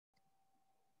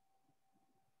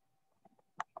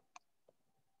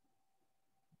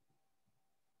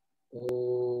ॐ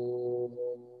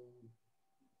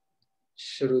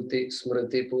श्रुति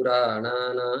स्मृति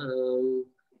पुराणानाम्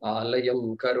आलयं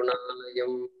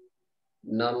करुणालयं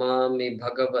नमामि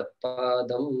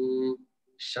भगवत्पादं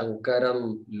शंकरं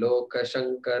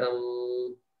लोकशंकरं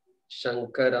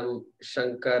शंकरं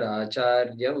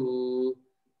शंकराचार्यं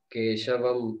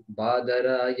केशवं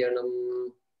बादरायणं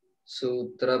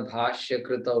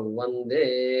सूत्रभाष्यकृतौ वन्दे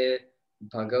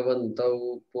भगवन्तौ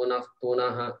पुनः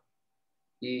पुनः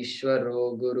ईश्वरो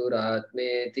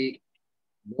गुरुरात्मेति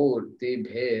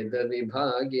मूर्तिभेद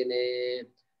विभागिने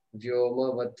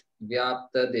व्योमवत्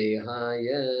व्याप्तदेहाय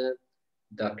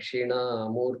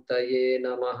दक्षिणामूर्तये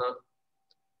नमः।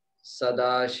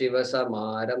 सदाशिवसमारम्भां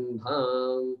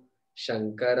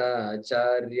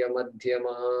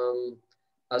शङ्कराचार्यमध्यमाम्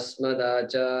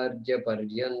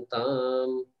अस्मदाचार्यपर्यन्तां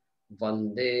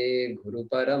वन्दे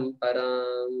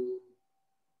गुरुपरम्पराम्।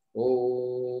 ॐ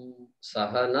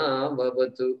सहना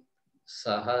भवतु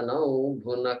सहनौ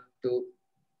भुनक्तु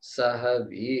सह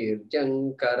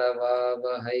वीर्यङ्करवावहै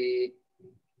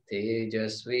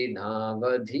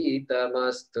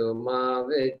तेजस्विनावधीतमस्तु मा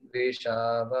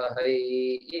विद्विषावहै।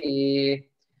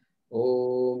 ॐ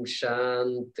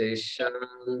शान्ति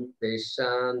शान्ति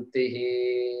शान्तिः।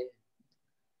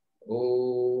 ॐ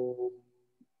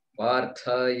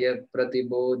पार्थाय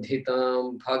प्रतिबोधितां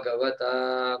भगवता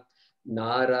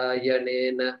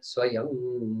नारायणेन स्वयं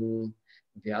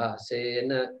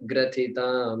व्यासेन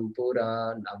ग्रथितां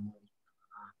पुराणं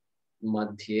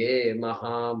मध्ये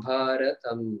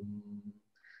महाभारतम्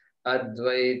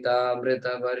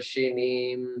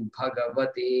अद्वैतामृतवर्षिणीं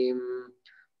भगवतीम्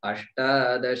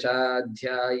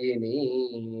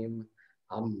अष्टादशाध्यायिनीम्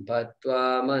अम्ब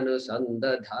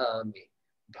त्वामनुसन्दधामि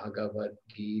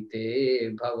भगवद्गीते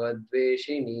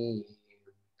भवद्वेषिणी।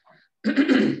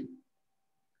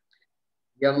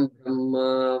 यं ब्रह्मा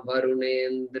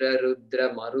वरुणेन्द्र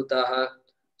रुद्रमरुतः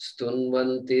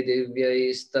स्तुन्वन्ति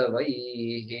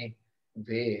दिव्यैस्तवैः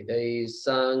वेदैः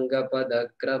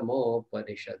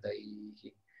साङ्गपदक्रमोपनिषदैः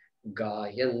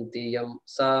गायन्ति यं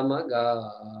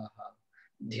सामगाः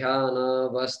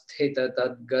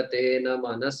ध्यानावस्थिततद्गतेन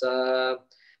मनसा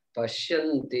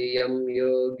पश्यन्ति यं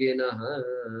योगिनः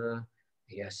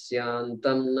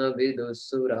यस्यान्तं न विदुः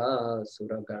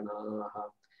सुरासुरगणाः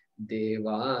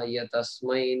देवाय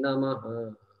तस्मै नमः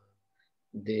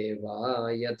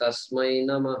देवाय तस्मै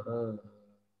नमः।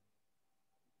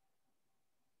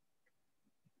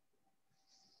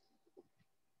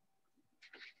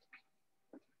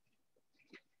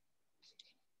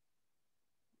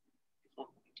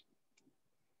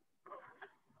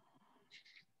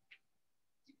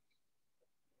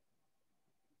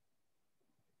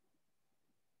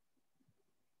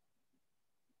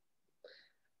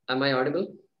 Am I audible?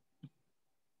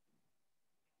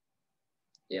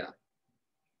 Yeah.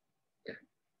 Yeah.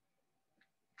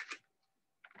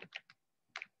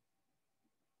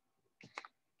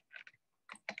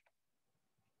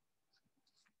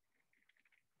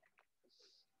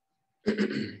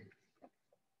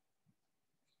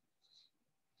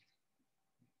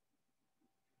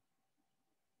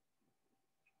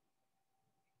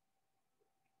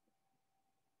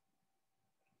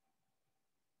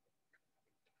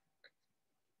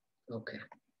 Okay.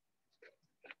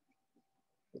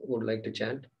 Would like to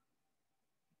chant?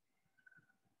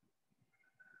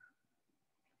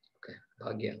 Okay.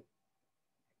 Bhagya.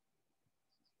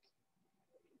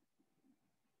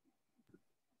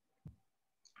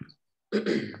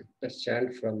 Let's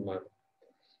chant from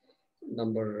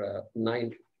number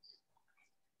 9.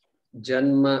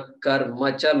 Janma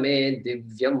karma cha me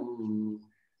divyam.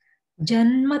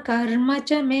 जन्म कर्म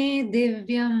च मे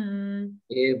दिव्यम्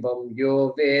एवं यो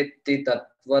वेत्ति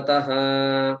तत्त्वतः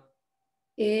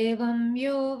एवं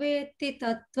यो वेत्ति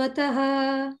तत्त्वतः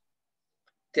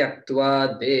त्यक्त्वा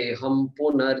देहं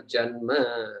पुनर्जन्म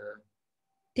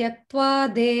त्यक्त्वा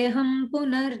देहं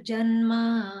पुनर्जन्म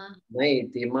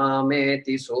नैति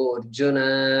मामेति सोऽर्जुन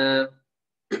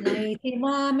नैति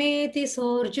मामेति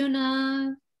सोऽर्जुन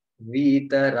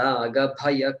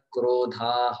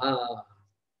वीतरागभयक्रोधाः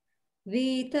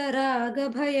वीतरागभयक्रोधाः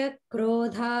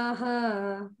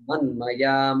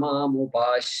मन्मया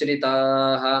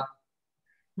मामुपाश्रिताः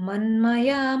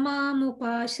मन्मया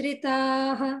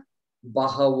मामुपाश्रिताः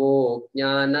बहवो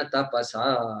ज्ञानतपसा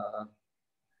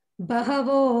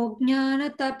बहवो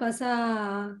ज्ञानतपसा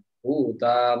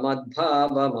पूता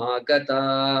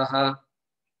मद्भावमागताः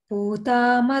पूता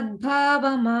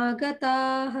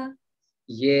मद्भावमागताः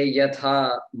ये यथा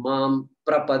मां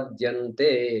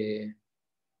प्रपद्यन्ते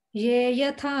ये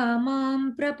यथा मां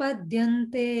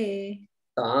प्रपद्यन्ते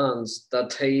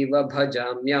तांस्तथैव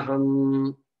भजाम्यहम्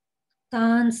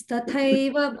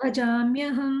तांस्तथैव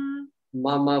भजाम्यहम्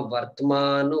Mama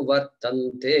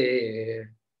vartmanuvartante.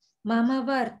 मम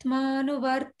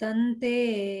वर्त्मानुवर्तन्ते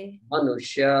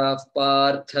Manushya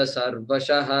partha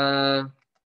sarvashah.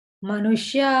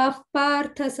 मनुष्याः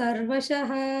पार्थ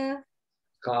सर्वशः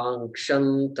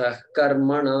Kankshantah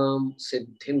karmanam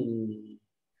siddhim.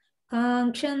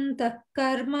 काङ्क्षन्तः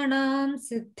कर्मणां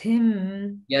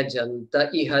सिद्धिम् Yajanta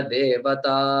iha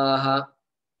devataha.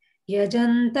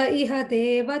 यजन्त इह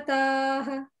देवताः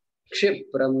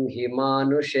Kshipram hi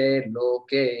manushe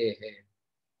loke.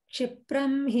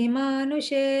 क्षिप्रं हि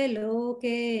मानुषे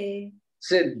लोके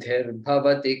Siddhir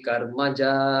bhavati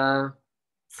karmaja.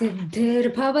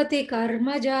 सिद्धिर्भवति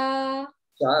कर्मजा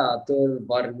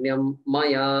Chaturvarnyam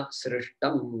maya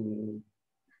srishtam.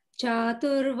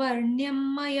 चातुर्वर्ण्यं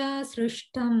मया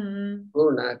सृष्टम्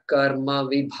Gunakarma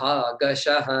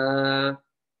vibhagashah.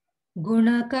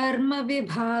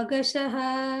 गुणकर्मविभागशः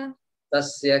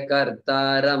Tasya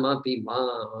kartaramapi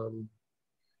mam.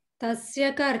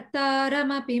 तस्य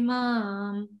कर्तारमपि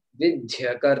माम्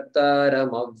Vidhya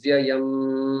kartaramavyayam.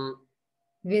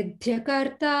 विद्य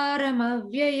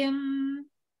कर्तारमव्ययम्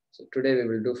So today we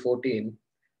will do 14.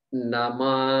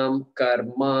 Namam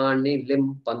karmani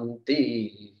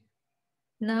limpanti.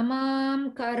 न मां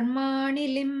कर्माणि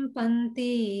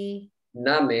लिम्पन्ति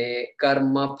Name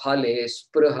karma phale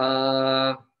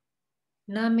spruha.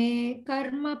 न मे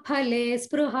कर्मफले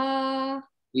स्पृहा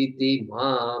Iti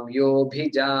mam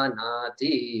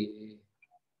yobhijanati.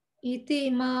 इति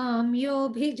मां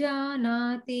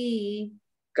योऽभिजानाति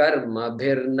Karma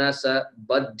bhirna sa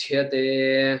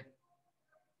badhyate.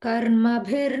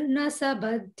 कर्मभिर्न स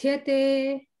बध्यते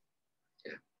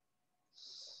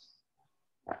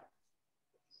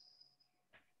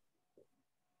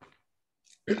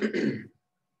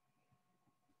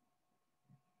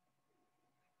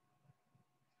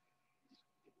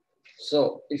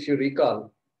So, if you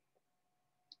recall,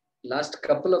 last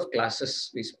couple of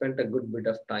classes, we spent a good bit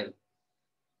of time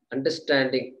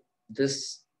understanding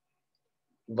this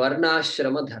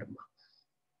Varnashrama Dharma.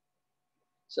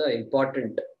 So,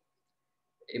 important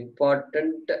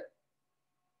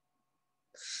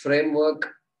framework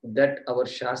that our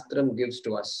Shastram gives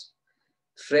to us.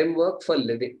 Framework for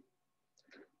living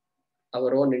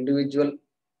our own individual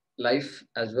life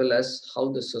as well as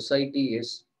how the society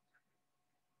is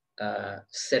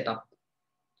set up.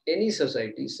 Any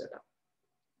society is set up.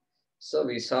 So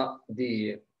we saw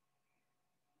the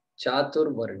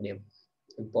Chatur Varnyam,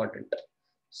 important.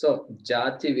 So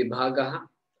Jati Vibhagaha,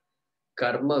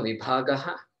 Karma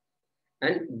Vibhagaha,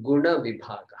 and Guna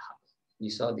Vibhagaha. We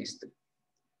saw these three.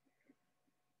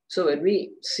 So when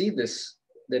we see this,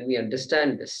 then we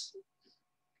understand this.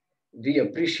 We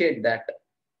appreciate that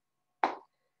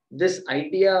this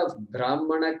idea of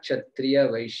Brahmana, Kshatriya,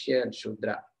 Vaishya, and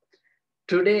Shudra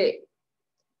today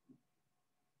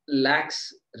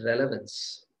lacks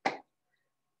relevance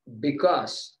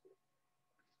because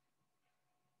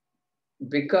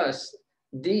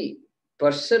the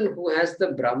person who has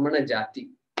the Brahmana Jati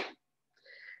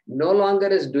no longer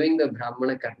is doing the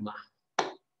Brahmana Karma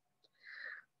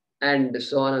and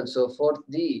so on and so forth.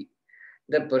 The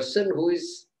person who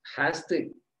has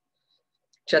the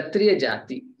Kshatriya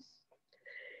Jati,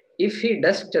 if he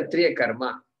does Kshatriya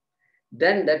Karma,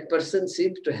 then that person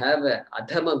seems to have a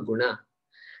Adhama Guna.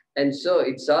 And so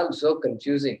it's all so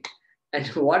confusing. And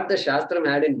what the Shastram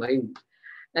had in mind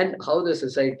and how the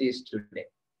society is today.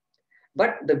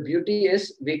 But the beauty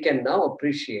is we can now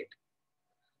appreciate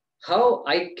how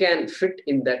I can fit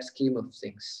in that scheme of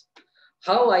things,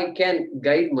 how I can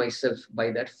guide myself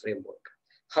by that framework,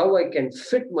 how I can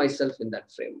fit myself in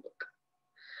that framework.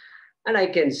 And I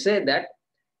can say that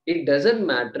it doesn't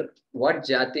matter what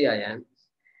jati I am,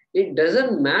 it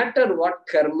doesn't matter what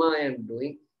karma I am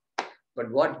doing,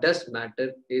 but what does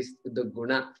matter is the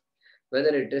guna,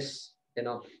 whether it is,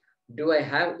 do I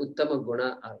have uttama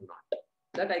guna or not?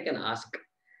 That I can ask,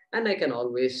 and I can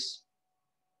always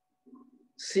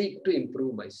seek to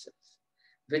improve myself,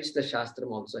 which the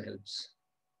Shastram also helps.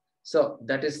 So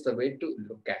that is the way to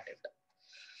look at it.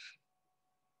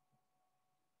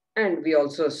 And we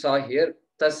also saw here,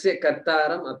 Tasya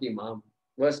Kartaram Apimam,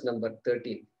 verse number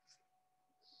 13.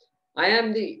 I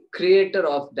am the creator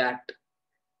of that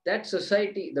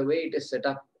society, the way it is set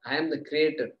up. I am the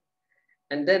creator.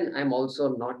 And then I'm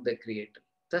also not the creator.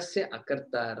 Tasya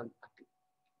Akartaram Api.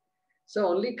 So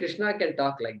only Krishna can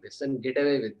talk like this and get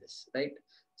away with this, right?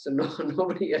 So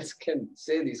nobody else can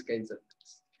say these kinds of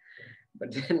things.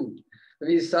 But then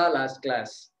we saw last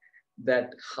class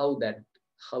that how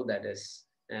that is.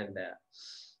 And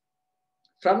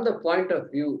from the point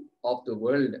of view of the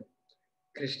world,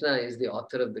 Krishna is the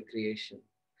author of the creation.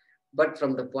 But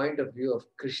from the point of view of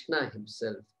Krishna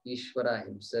himself, Ishvara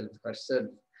himself, herself,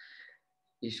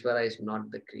 Ishvara is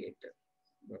not the creator.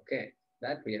 Okay,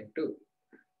 that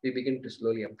we begin to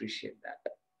slowly appreciate that.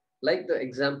 Like the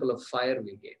example of fire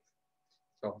we gave.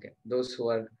 Okay, those who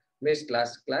are missed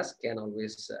last class can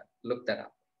always look that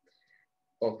up.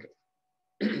 Okay.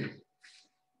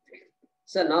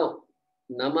 So now,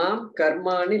 namam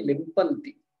karmani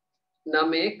limpanti,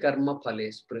 name karma phale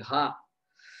spriha,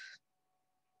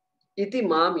 iti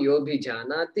mam yobhi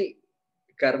janati,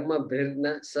 karma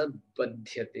bhirna sa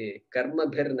badhyate, karma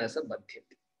bhirna sa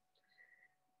badhyate.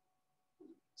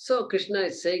 So Krishna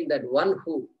is saying that one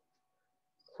who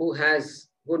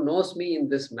knows me in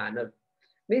this manner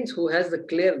means who has the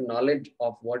clear knowledge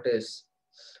of what is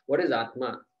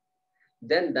Atma,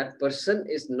 then that person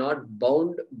is not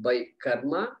bound by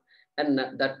karma, and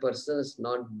that person is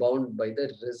not bound by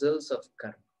the results of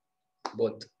karma,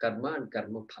 both karma and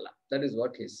karma phala. That is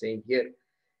what he is saying here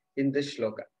in this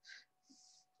shloka.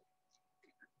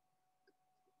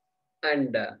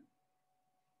 And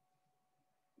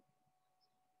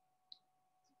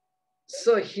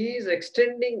so he is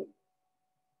extending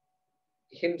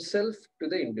himself to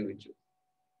the individual.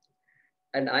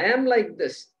 And I am like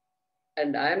this,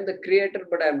 and I am the creator,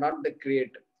 but I am not the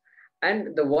creator.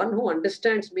 And the one who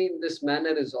understands me in this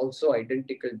manner is also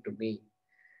identical to me.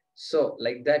 So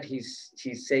like that he's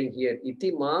saying here,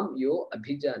 iti mam yo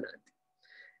abhijanati.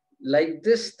 Like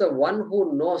this, the one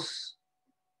who knows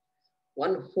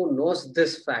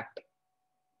this fact,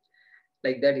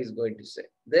 like that he's going to say.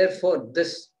 Therefore,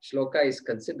 this shloka is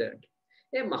considered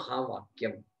a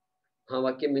mahavakyam.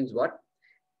 Mahavakyam means what?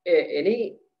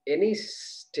 Any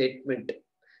statement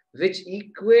which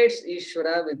equates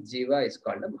Ishvara with Jiva is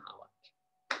called a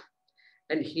mahavakyam.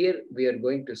 And here we are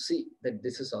going to see that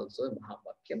this is also a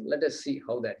mahavakyam. Let us see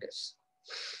how that is.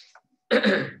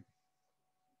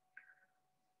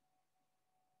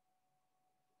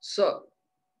 So,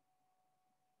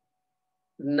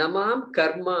 namam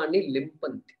karmani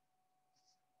limpanti.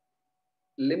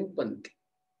 Limpanti.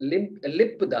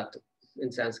 Lip dhatu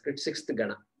in Sanskrit, sixth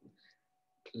gana.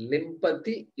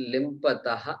 Limpati,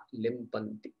 limpataha,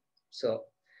 limpanti. So,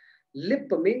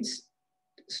 lip means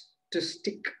to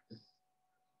stick,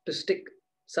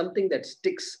 something that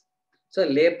sticks. So,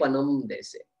 lepanam, they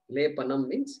say. Lepanam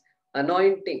means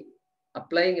anointing,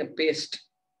 applying a paste.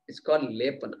 It's called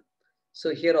lepanam.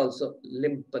 So, here also,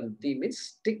 limpanti means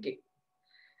sticking.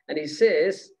 And he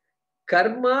says,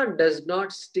 karma does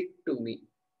not stick to me.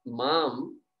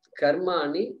 Mam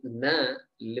karmani na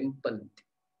limpanti.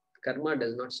 Karma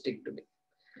does not stick to me.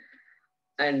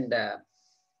 And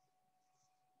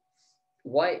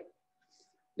why?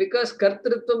 Because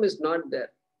kartrutvam is not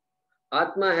there.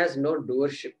 Atma has no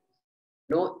doership,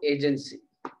 no agency.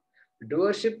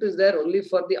 Doership is there only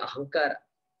for the ahankara.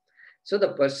 So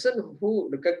the person who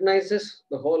recognizes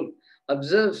the whole,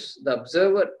 observes the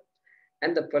observer,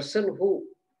 and the person who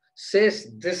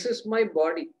says, this is my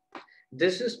body,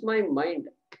 this is my mind,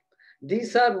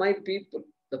 these are my people,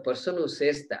 the person who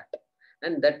says that,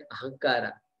 and that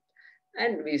ahankara.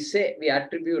 And we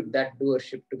attribute that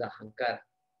doership to the ahankara.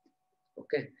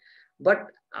 Okay. But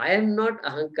I am not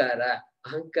ahankara.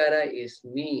 Ahankara is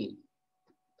me.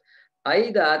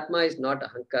 I, the Atma, is not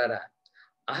ahankara.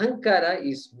 Ahankara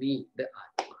is me, the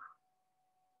Atma.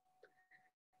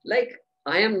 Like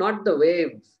I am not the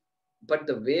wave, but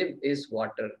the wave is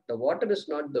water. The water is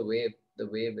not the wave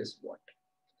is water.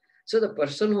 So the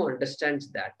person who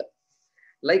understands that,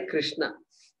 like Krishna,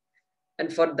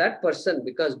 and for that person,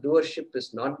 because doership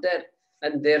is not there,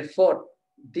 and therefore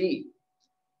the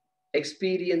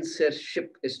experiencership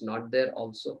is not there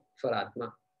also for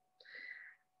Atma.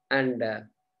 And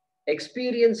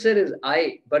experiencer is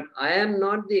I, but I am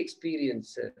not the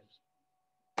experiencer.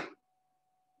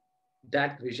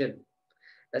 That vision,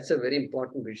 that's a very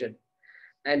important vision.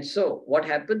 And so what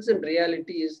happens in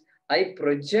reality is I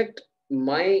project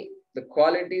the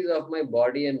qualities of my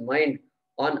body and mind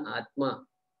on Atma,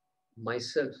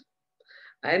 myself.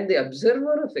 I am the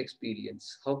observer of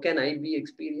experience. How can I be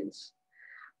experience?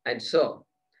 And so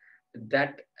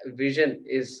that vision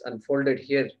is unfolded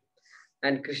here.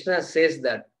 And Krishna says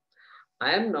that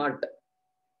I am not,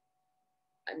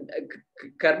 and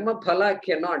karma phala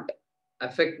cannot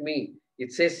affect me.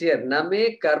 It says here,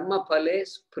 name karma phale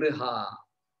spriha.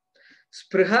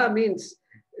 Spriha means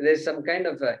there's some kind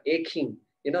of aching,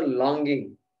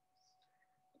 longing,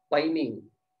 pining.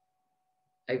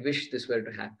 I wish this were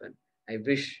to happen. I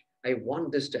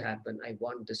want this to happen. I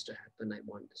want this to happen. I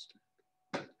want this to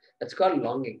happen. That's called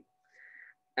longing.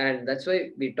 And that's why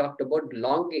we talked about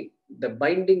longing, the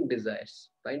binding desires.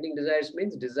 Binding desires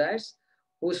means desires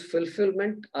whose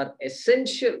fulfillment are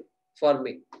essential for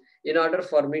me in order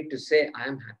for me to say I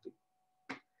am happy.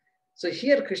 So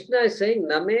here Krishna is saying,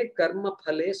 Name karma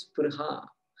phale spruha.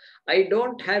 I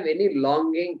don't have any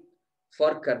longing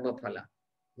for karma phala.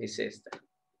 He says that.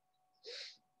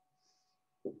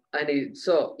 And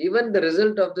so even the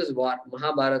result of this war,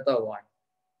 Mahabharata war,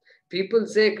 people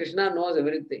say Krishna knows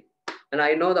everything. And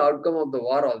I know the outcome of the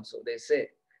war also, they say.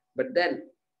 But then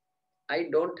I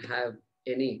don't have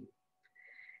any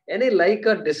like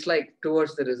or dislike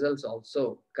towards the results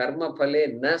also. Karma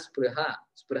phale na spruha.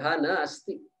 Spruha na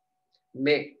asti.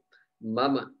 Me.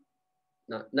 Mama.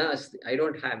 Na asti. I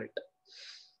don't have it.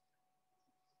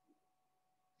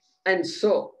 And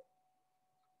so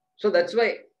that's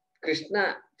why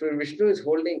Krishna, Vishnu is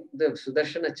holding the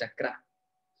Sudarshana Chakra.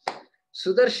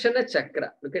 Sudarshana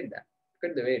Chakra, look at that.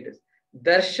 Look at the way it is.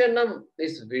 Darshanam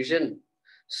is vision.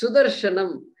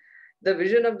 Sudarshanam, the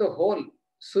vision of the whole.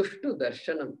 Sushtu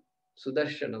Darshanam,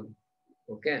 Sudarshanam.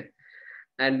 Okay.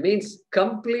 And means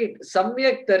complete,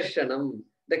 Samyak Darshanam,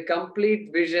 the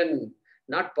complete vision,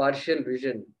 not partial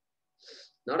vision,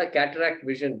 not a cataract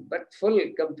vision, but full,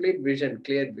 complete vision,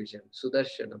 clear vision,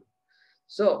 Sudarshanam.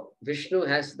 So Vishnu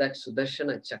has that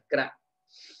Sudarshana Chakra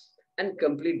and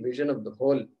complete vision of the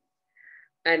whole.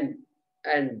 And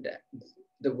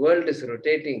the world is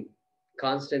rotating,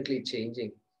 constantly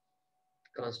changing.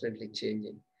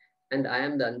 And I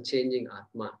am the unchanging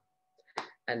Atma.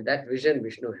 And that vision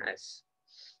Vishnu has.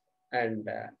 And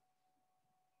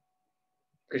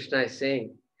Krishna is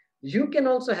saying, you can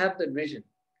also have that vision.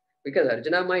 Because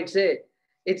Arjuna might say,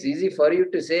 it's easy for you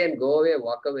to say and go away,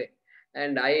 walk away.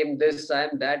 And I am this, I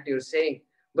am that, you're saying.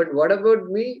 But what about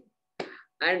me?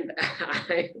 And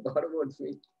what about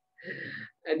me?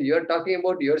 And you're talking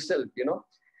about yourself,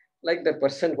 like the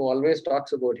person who always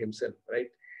talks about himself, right?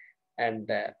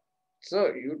 And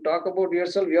so you talk about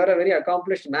yourself, you're a very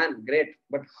accomplished man, great.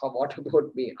 But what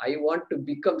about me? I want to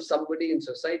become somebody in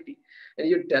society. And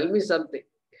you tell me something,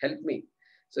 help me.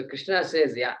 So Krishna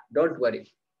says, yeah, don't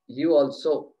worry. You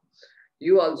also,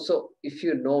 if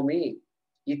you know me,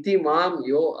 iti mam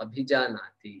yo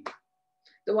abhijanati.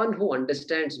 The one who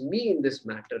understands me in this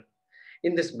manner,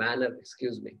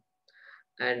 excuse me.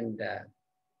 And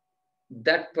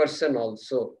that person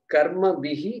also, karma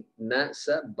bihi na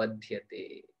sa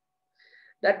badhyate.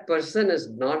 That person is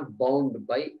not bound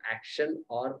by action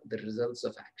or the results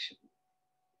of action.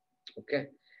 Okay.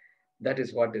 That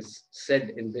is what is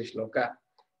said in this shloka.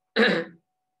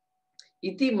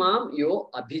 Iti mam yo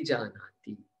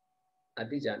abhijanati.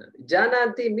 Abhijanati.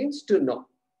 Janati means to know.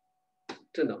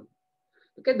 To know.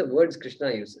 Look at the words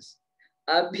Krishna uses.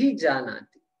 Abhijanati.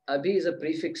 Abhi is a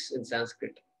prefix in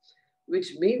Sanskrit,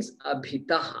 which means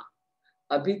abhitaha.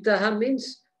 Abhitaha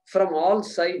means from all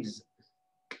sides.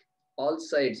 All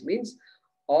sides means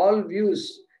all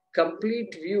views,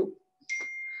 complete view.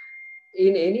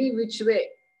 In any which way,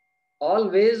 all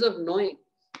ways of knowing,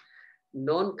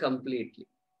 known completely,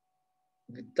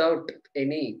 without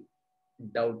any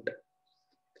doubt.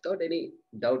 Without any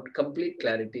doubt, complete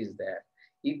clarity is there.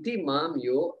 Iti mam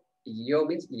yo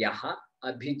means yaha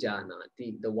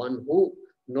abhijanati, the one who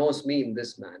knows me in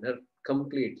this manner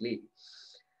completely.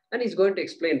 And he's going to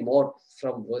explain more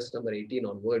from verse number 18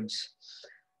 onwards.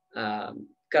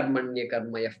 Karmanya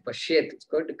karmayah pashyet. It's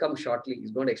going to come shortly.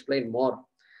 He's going to explain more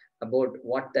about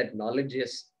what that knowledge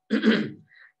is.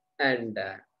 And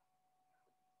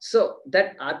so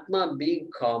that Atma being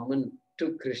common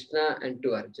to Krishna and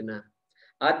to Arjuna,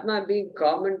 Atma being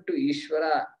common to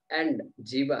Ishvara and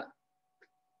Jiva.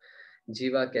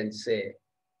 Jiva can say,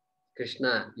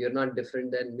 Krishna, you're not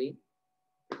different than me.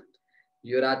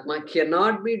 Your Atma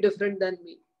cannot be different than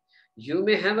me. You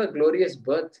may have a glorious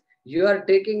birth. You are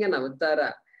taking an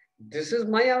avatara. This is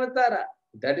my avatara.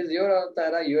 That is your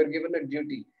avatara. You are given a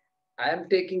duty. I am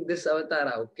taking this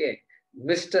avatara. Okay.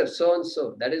 Mr.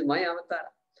 So-and-so. That is my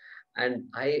avatara. And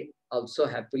I also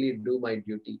happily do my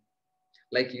duty.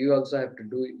 Like you also have to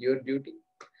do your duty.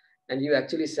 And you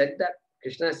actually said that.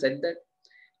 Krishna said that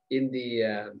in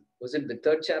the, was it the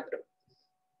 3rd chapter?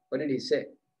 What did he say?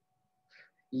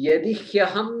 Yadi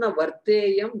hyaham na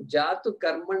varteyam jatu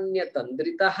karmanya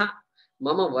tandritaha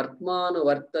mama vartmanu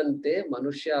vartante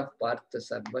manushya partha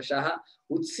sarvashaha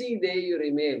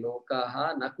utsideyurime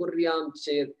lokaha nakuryam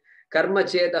ched karma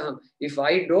chedaham. If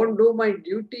I don't do my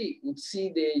duty,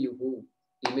 utsideyuhu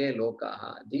ime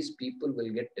lokaha. These people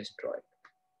will get destroyed.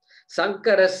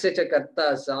 Sankarasya cha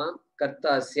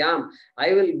kartasyam.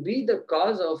 I will be the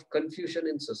cause of confusion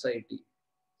in society.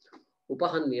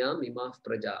 Upahanyam imah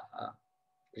prajaha.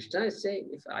 Krishna is saying,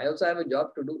 if I also have a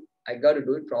job to do, I got to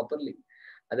do it properly.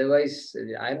 Otherwise,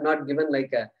 I'm not given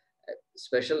like a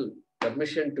special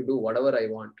permission to do whatever I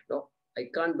want. No, I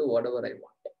can't do whatever I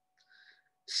want.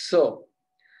 So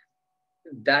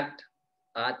that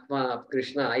Atma of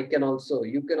Krishna, you can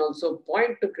also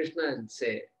point to Krishna and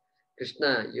say,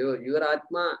 Krishna, your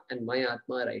Atma and my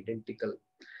Atma are identical.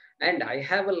 And I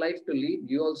have a life to lead,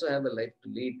 you also have a life to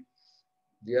lead.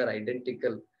 We are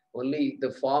identical. Only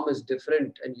the form is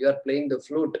different and you are playing the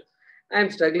flute. I am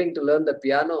struggling to learn the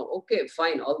piano. Okay,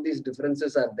 fine. All these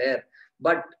differences are there,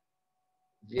 but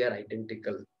we are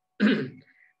identical.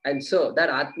 And so that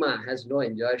Atma has no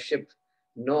enjoyership,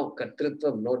 no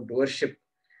kartrutvam, no doership.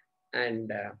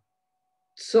 And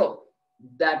so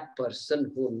that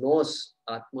person who knows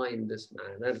Atma in this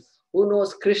manner, who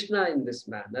knows Krishna in this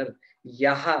manner,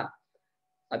 yaha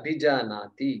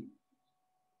abhijanati,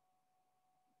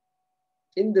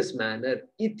 in this manner,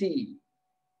 iti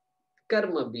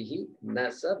karma bihi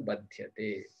nasa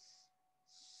badhyate.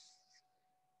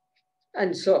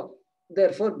 And so,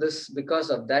 therefore, this, because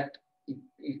of that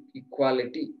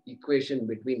equality, equation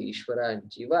between Ishvara and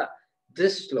Jiva,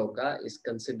 this sloka is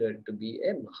considered to be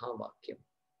a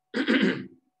Mahavakyam.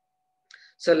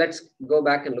 So let's go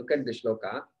back and look at the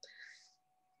shloka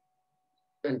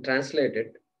and translate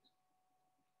it.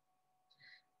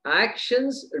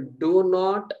 Actions do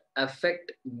not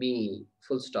affect me.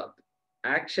 Full stop.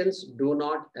 Actions do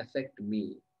not affect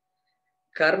me.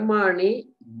 Karmani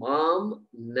mam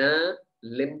na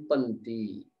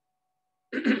limpanti.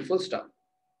 Full stop.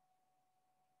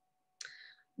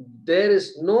 There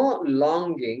is no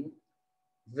longing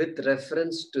with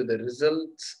reference to the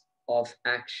results of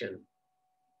action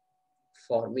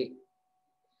for me.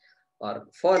 Or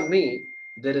for me,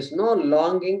 there is no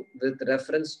longing with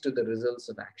reference to the results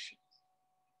of action.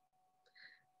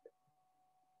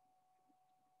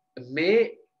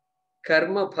 Me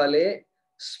karma phale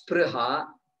spriha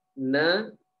na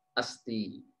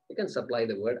asti. You can supply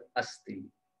the word asti.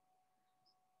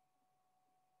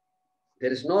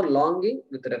 There is no longing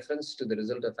with reference to the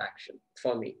result of action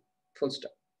for me. Full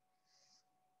stop.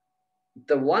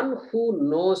 The one who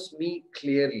knows me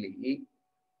clearly,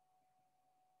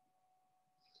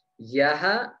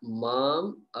 yaha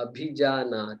mam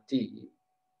abhijanati,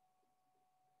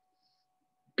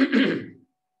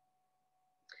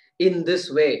 in this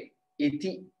way,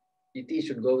 iti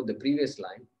should go with the previous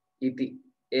line, iti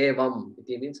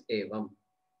means evam,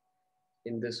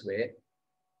 in this way,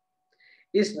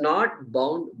 is not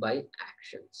bound by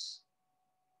actions.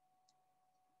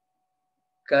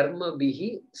 Karma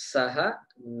bihi saha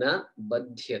na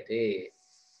badhyate.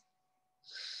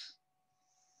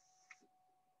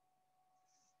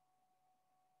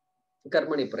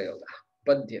 Karmani prayoga,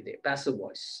 badhyate, passive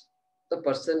voice. The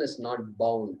person is not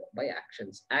bound by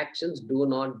actions. Actions do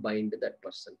not bind that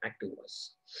person, active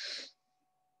voice.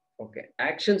 Okay,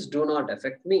 actions do not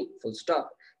affect me, full stop.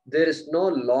 There is no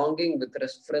longing with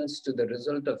reference to the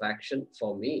result of action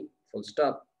for me, full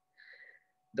stop.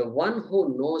 The one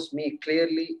who knows me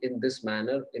clearly in this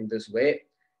manner, in this way,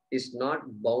 is not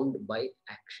bound by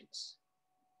actions,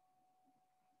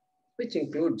 which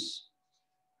includes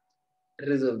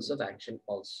results of action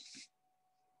also.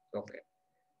 Okay.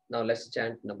 Now let's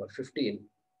chant number 15.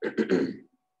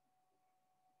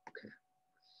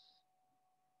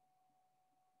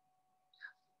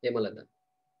 Hemalata.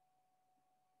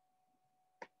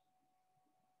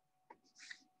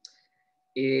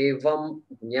 Evam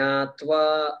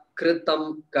jnatva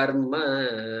kritam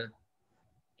karma.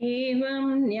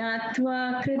 Evam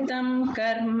jnatva kritam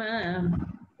karma.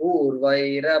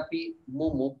 Purvairapi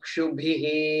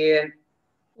mumukshubhihi.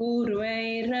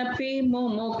 Purvairapi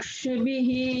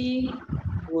mumukshubhihi.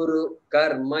 Kuru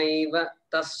karmaiva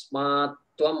tasmat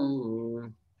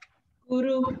tvam.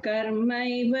 Kuru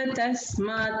karmaiva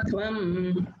tasmat tvam.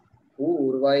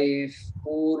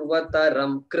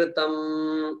 Purvataram kritam.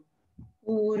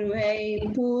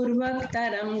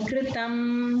 Purvataram kritam.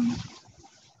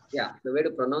 Yeah, the way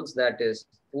to pronounce that is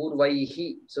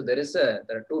purvaihi. So there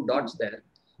are two dots there.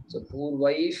 So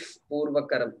purvaif,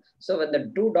 purvakaram. So when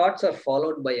the two dots are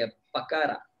followed by a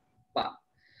pakara, pa.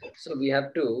 So we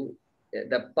have to,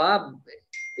 the pa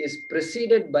is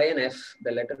preceded by an F,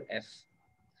 the letter F.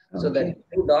 So the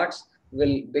two dots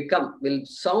will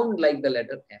sound like the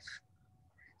letter F.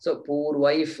 So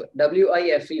purvaif,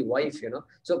 W-I-F-E, wife,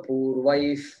 So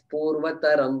purvaif,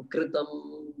 purvataram kritam.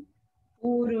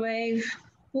 Purvaif,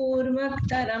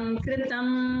 purvataram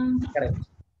kritam. Correct.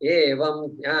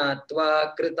 Evam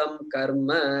jnatva kritam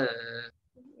karma.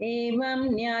 Evam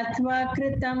jnatva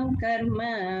kritam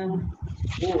karma.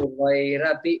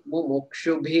 Purvairapi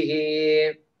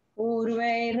mumukshubhihi.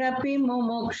 Purvairapi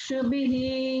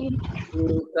mumukshubhihi.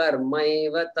 Kuru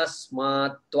karmaiva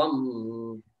tasmat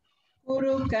tvam.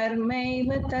 Kuru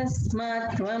karmaiva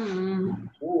tasmat tvam.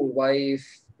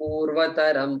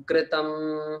 Purvataram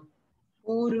Kritam.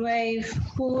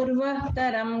 पूर्वैः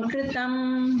पूर्वतरं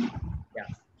कृतम्. Yeah.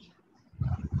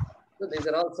 So these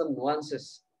are all some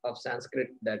nuances of Sanskrit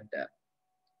that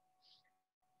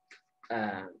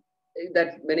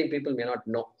that many people may not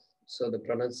know. So the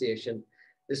pronunciation,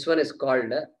 this one is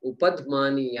called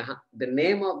Upadmaniyaha. The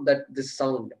name of this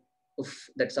sound,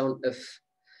 that sound if,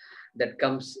 that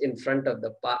comes in front of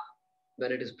the pa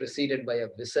when it is preceded by a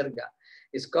visarga,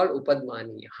 is called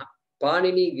Upadmaniyaha.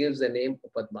 Panini gives the name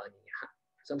Upadmaniyaha.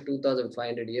 Some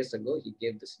 2,500 years ago, he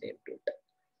gave this name to it.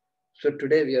 So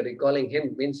today we are recalling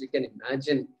him, means you can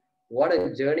imagine what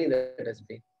a journey that has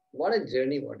been. What a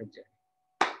journey, what a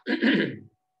journey.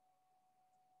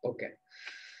 Okay.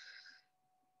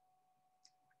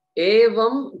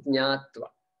 Evam jnatva.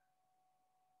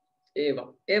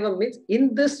 Evam. Evam means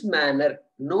in this manner,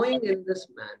 knowing in this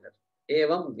manner.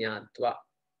 Evam jnatva.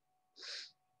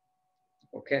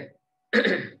 Okay.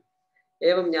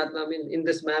 Evam jnatva means in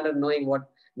this manner, knowing what?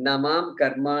 Namam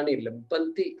karmani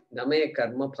limpanti, name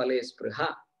karma phale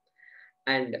spriha.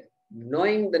 And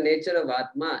knowing the nature of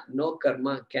Atma, no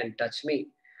karma can touch me.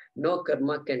 No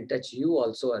karma can touch you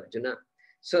also, Arjuna.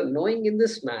 So knowing in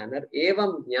this manner,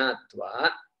 evam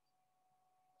jnatva,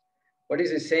 what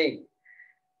is he saying?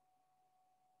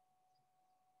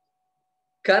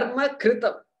 Karma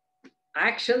kritam.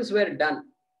 Actions were done.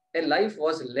 A life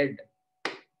was led.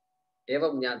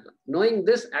 Evam jnatva. Knowing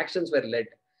this, actions were led.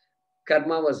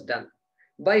 Karma was done.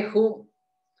 By whom?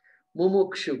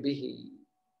 Mumukshubhihi.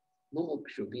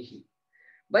 Mumukshubhihi.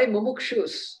 By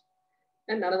mumukshus.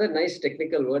 And another nice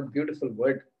technical word, beautiful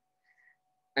word.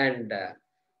 And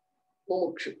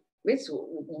mumukshu means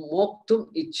moktum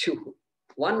ichuhu.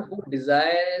 One who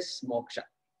desires moksha.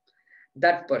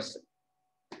 That person.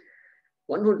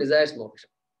 One who desires moksha.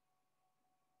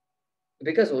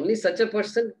 Because only such a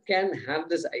person can have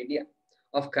this idea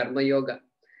of karma yoga,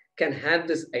 can have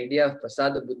this idea of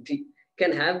prasada buddhi,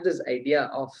 can have this idea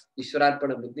of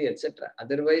ishwararpana buddhi, etc.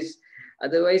 Otherwise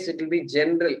it will be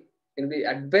general. It will be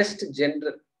at best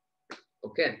general.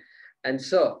 Okay. And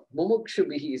so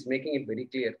mumukshubhihi is making it very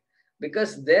clear.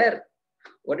 Because there,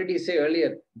 what did he say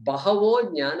earlier?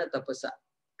 Bahavo jnana tapasa.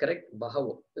 Correct?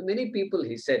 Bahavo. Many people,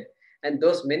 he said. And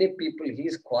those many people he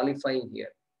is qualifying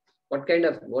here. What kind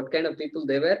of people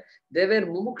they were? They were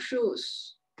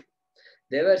mumukshus.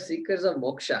 They were seekers of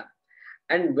moksha.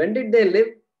 And when did they live?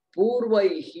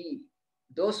 Purvaihi.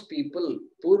 Those people,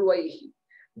 Purvaihi,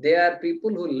 they are people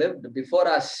who lived before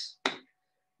us,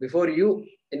 before you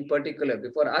in particular.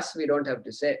 Before us, we don't have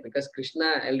to say, because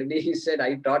Krishna already he said,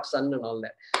 I taught sun and all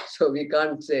that. So we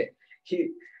can't say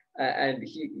he's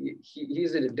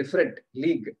in a different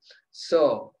league.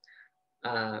 So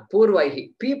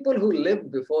Purvaihi, people who lived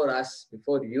before us,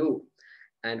 before you,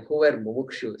 and who were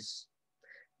mumukshus,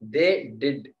 they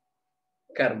did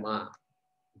karma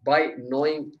by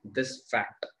knowing this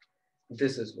fact.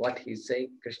 This is what he's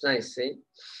saying, Krishna is saying.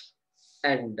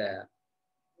 And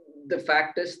the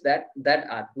fact is that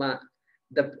Atma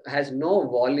has no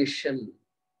volition,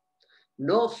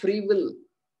 no free will.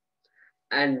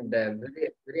 And very,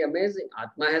 very amazing.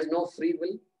 Atma has no free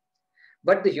will,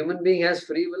 but the human being has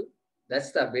free will.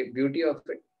 That's the beauty of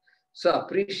it. So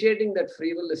appreciating that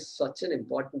free will is such an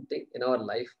important thing in our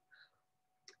life.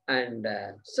 And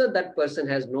so that person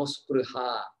has no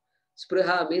spruha.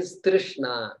 Spruha means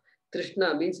trishna.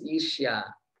 Trishna means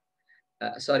ishya.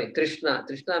 Trishna.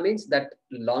 Trishna means that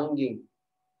longing.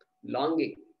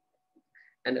 Longing.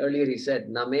 And earlier he said,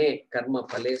 Name karma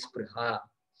phale spruha.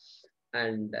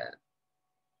 And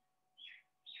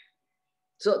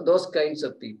so those kinds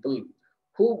of people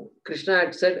who Krishna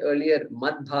had said earlier,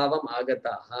 madbhavam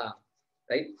agataha,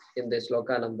 right? In the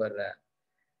sloka number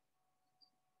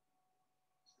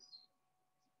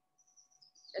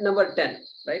 10,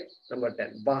 right? Number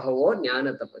 10. Bahavo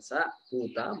jnana tapasa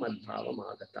puta madbhavam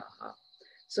agataha.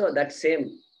 So that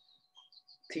same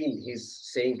theme he's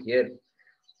saying here.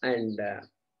 And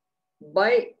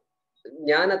by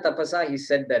jnana tapasa, he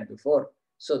said that before.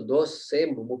 So those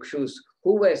same mumukshus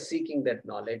who were seeking that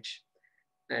knowledge,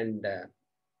 and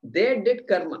they did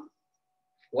karma.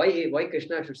 Why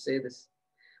Krishna should say this?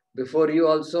 Before you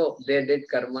also, they did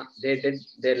karma. They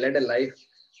led a life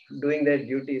doing their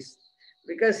duties.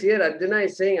 Because here Arjuna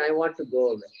is saying, I want to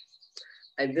go away.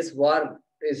 And this war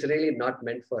is really not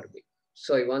meant for me.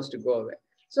 So he wants to go away.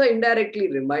 So indirectly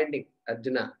reminding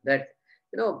Arjuna that,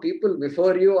 people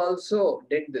before you also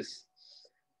did this.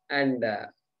 And,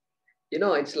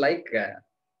 it's like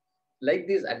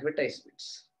these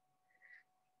advertisements.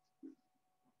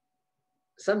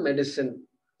 Some medicine,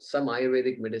 some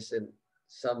Ayurvedic medicine,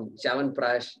 some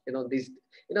Chyawanprash,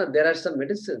 there are some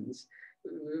medicines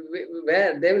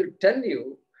where they will tell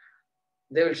you,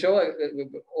 they will show a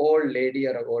old lady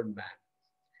or an old man.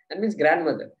 That means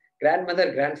grandmother,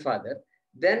 grandfather,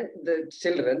 then the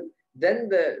children, then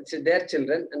their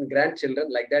children and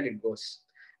grandchildren, like that it goes.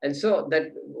 And so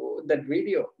that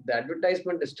video, the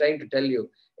advertisement is trying to tell you,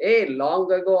 hey,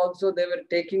 long ago also they were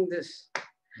taking this,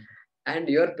 and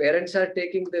your parents are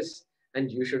taking this, and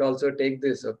you should also take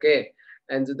this, okay?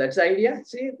 And so that's the idea.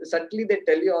 See, subtly they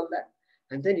tell you all that.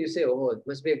 And then you say, oh, it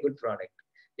must be a good product.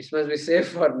 It must be safe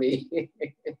for me.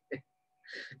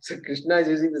 So Krishna is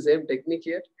using the same technique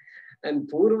here. And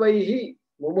Purvaihi,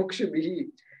 Mumukshubihi,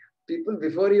 people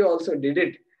before you also did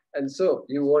it. And so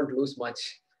you won't lose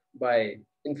much by,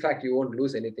 in fact, you won't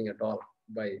lose anything at all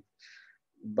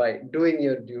by doing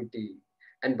your duty.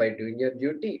 And by doing your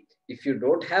duty, if you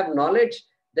don't have knowledge,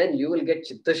 then you will get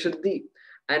Chitta Shuddhi.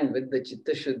 And with the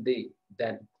Chitta Shuddhi,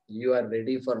 then you are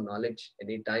ready for knowledge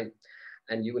anytime.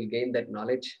 And you will gain that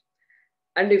knowledge.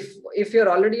 And if you're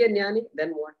already a jnani,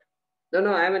 then what?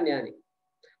 No, I am a jnani.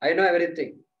 I know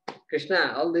everything.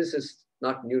 Krishna, all this is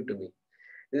not new to me.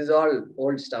 This is all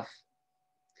old stuff.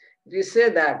 If you say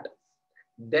that,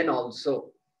 then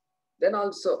also,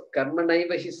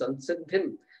 karmanaiva hi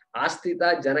sansiddhim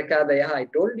astita janakadaya. I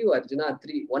told you, Arjuna,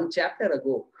 one chapter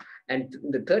ago. And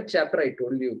in the third chapter, I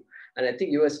told you. And I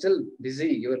think you are still busy.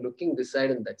 You are looking this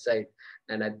side and that side.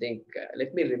 And I think,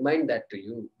 let me remind that to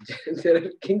you. There are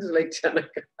kings like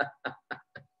Janaka.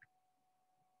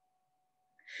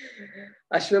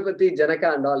 Ashwapati,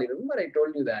 Janaka and all. Remember I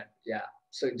told you that? Yeah.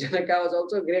 So Janaka was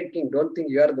also a great king. Don't think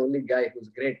you are the only guy who's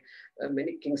great.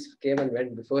 Many kings came and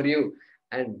went before you.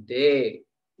 And they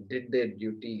did their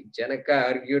duty. Janaka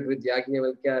argued with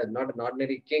Yajnavalkya, not an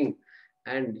ordinary king.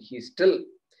 And he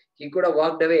could have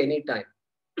walked away anytime.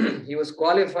 He was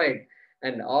qualified.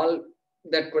 And all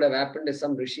that could have happened is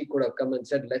some rishi could have come and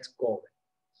said, let's go.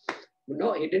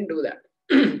 No, he didn't do that.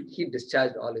 He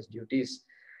discharged all his duties.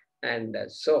 And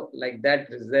so like that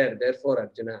is there. Therefore,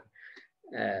 Arjuna,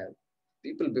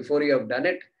 people before you have done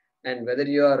it. And whether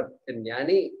you are a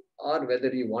jnani or whether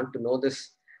you want to know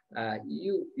this,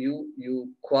 you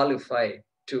qualify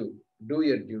to do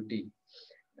your duty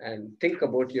and think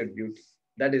about your duty.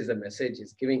 That is the message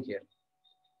he's giving here.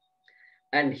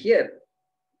 And here,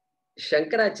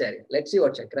 Shankaracharya, let's see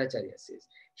what Shankaracharya says.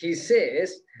 He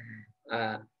says,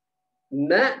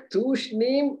 na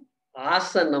tushnim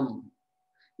asanam.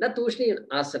 Na tushnim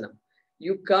asanam.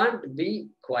 You can't be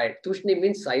quiet. Tushni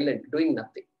means silent, doing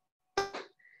nothing.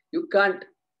 You can't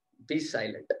be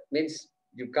silent. Means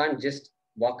you can't just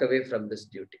walk away from this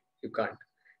duty. You can't.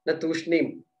 Na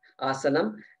tushnim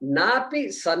asanam. Napi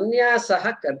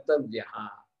sanyasaha kartavyaha.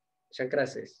 Shankara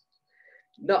says.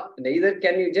 No, neither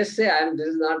can you just say, I'm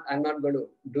not going to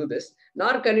do this,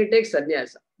 nor can you take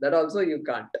sannyasa. That also you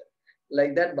can't.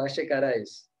 Like that, Bhashyakara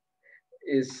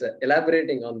is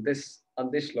elaborating on this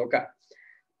shloka.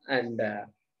 And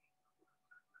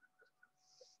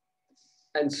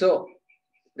so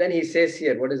then he says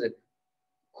here, what is it?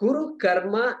 Kuru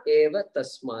karma eva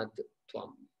tasmat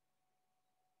tvam.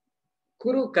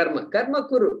 Kuru karma. Karma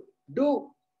kuru.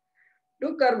 Do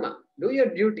karma. Do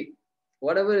your duty.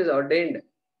 Whatever is ordained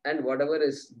and whatever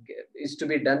is to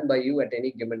be done by you at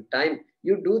any given time,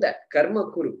 you do that.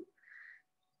 Karma kuru.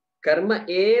 Karma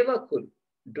eva kuru.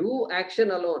 Do action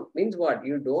alone. Means what?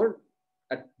 You don't,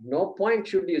 at no point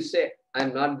should you say, I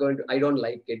don't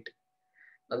like it.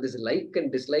 Now this like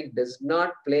and dislike does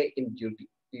not play in duty.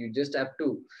 You just have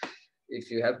to,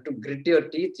 if you have to grit your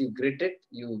teeth, you grit it,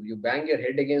 you bang your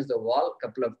head against the wall a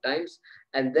couple of times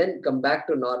and then come back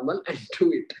to normal and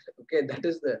do it. Okay, that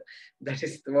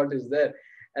is what is there.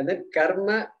 And then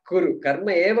karma kuru,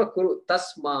 karma eva kuru,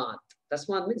 tasmat.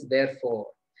 Tasmat means therefore.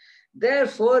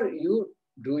 Therefore, you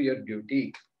do your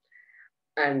duty.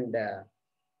 And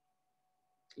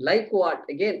like what?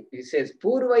 Again, he says,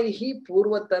 Purvaihi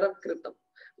purvataram kritam.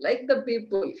 Like the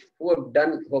people who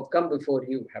have come before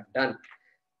you have done.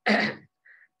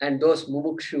 And those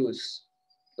mumukshus,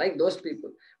 like those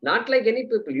people. Not like any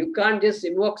people. You can't just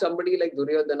invoke somebody like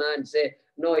Duryodhana and say,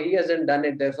 no, he hasn't done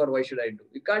it, therefore why should I do?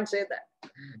 You can't say that.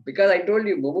 Because I told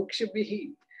you,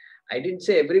 mumukshubihi. I didn't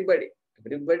say everybody.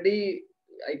 Everybody,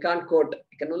 I can't quote.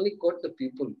 I can only quote the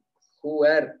people who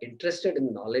were interested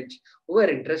in knowledge, who were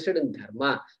interested in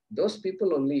dharma. Those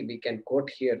people only we can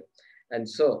quote here. And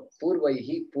so,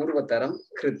 purvaihi purvataram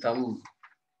kritam.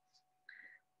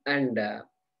 And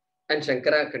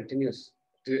Shankara continues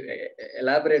to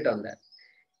elaborate on that.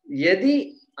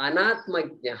 Yadi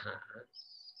anatmajnaha.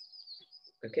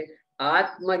 Okay.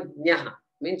 Atmajnaha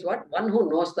means what? One who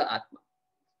knows the Atma.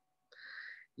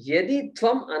 Yadi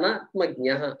tvam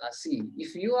anatmajnaha asi.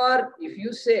 If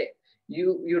you say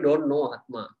you don't know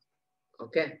Atma.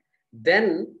 Okay.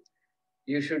 Then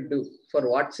you should do. For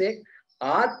what sake?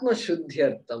 Atma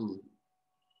Shuddhyartam.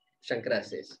 Shankara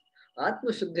says.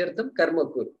 Atma Shuddhyartam karma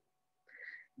kuru.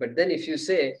 But then if you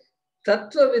say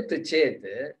Tattvavit Chet,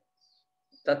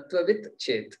 Tattvavit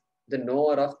Chet, the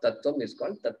knower of Tattvam is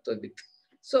called Tattvavit.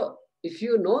 So if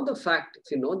you know the fact,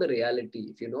 if you know the reality,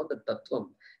 if you know the Tattvam,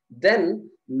 then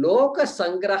Loka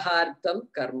Sangrahartam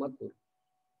karma kuru.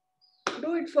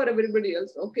 Do it for everybody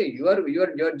else. Okay, your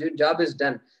job is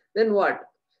done. Then what?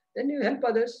 Then you help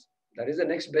others. That is the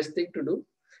next best thing to do.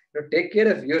 You know, take care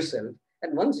of yourself.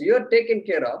 And once you are taken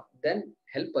care of, then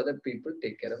help other people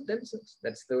take care of themselves.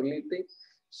 That's the only thing.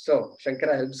 So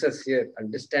Shankara helps us here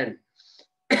understand,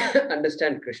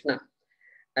 understand Krishna.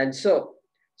 And so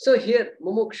here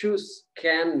mumukshus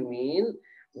can mean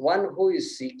one who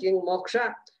is seeking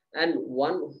moksha and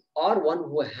one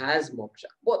who has moksha.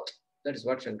 Both. That is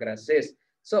what Shankara says.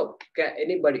 So can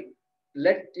anybody,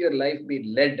 let your life be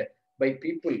led by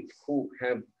people who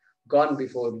have gone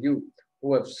before you,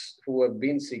 who have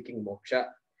been seeking moksha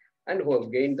and who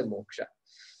have gained the moksha.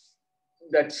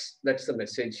 That's the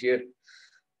message here.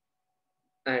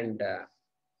 And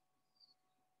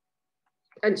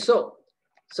so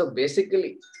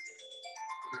basically,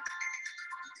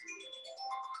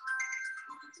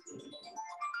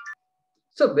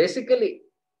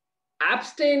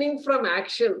 abstaining from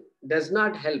action does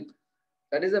not help.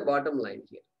 That is the bottom line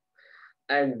here.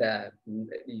 And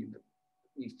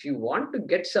if you want to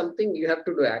get something, you have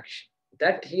to do action.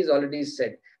 That he's already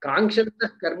said.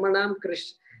 Kankshanta karmanam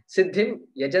krish siddhim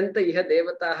yajanta iha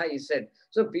devataha, he said.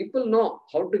 So people know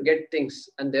how to get things,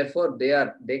 and therefore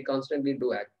they constantly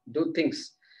do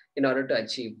things in order to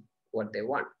achieve what they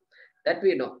want. That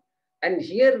we know. And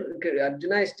here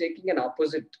Arjuna is taking an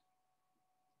opposite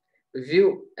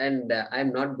view, and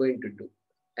I'm not going to do.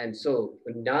 And so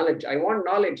knowledge, I want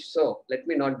knowledge, so let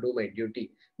me not do my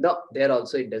duty. No, there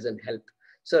also it doesn't help.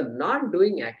 So not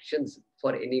doing actions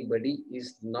for anybody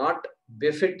is not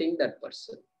befitting that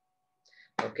person.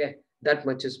 Okay, that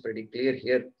much is pretty clear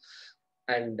here.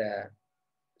 And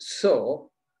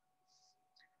so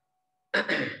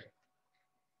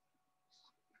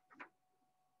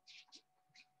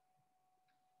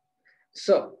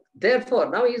therefore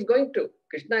now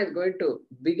Krishna is going to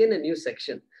begin a new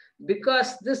section,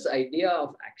 because this idea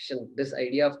of action, this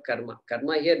idea of karma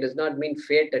here does not mean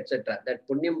fate, etc. That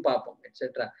punyam papam,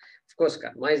 etc. Of course,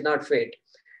 karma is not fate,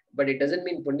 but it doesn't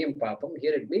mean punyam papam.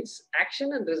 Here it means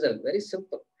action and result. Very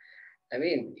simple. I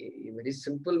mean, very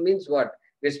simple means what?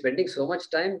 We're spending so much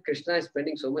time, Krishna is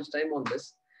spending so much time on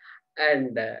this,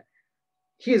 and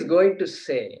he is going to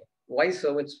say why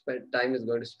so much time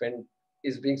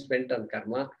is being spent on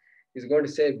karma. He's going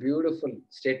to say a beautiful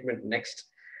statement next,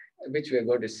 which we are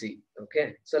going to see.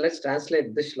 Okay, so let's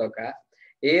translate this shloka.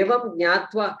 Evam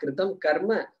jnatva kritam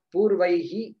karma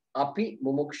purvaihi api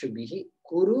mumukshubhihi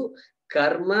kuru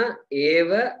karma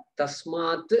eva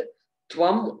tasmat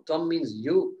tvam means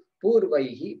you,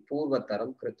 purvaihi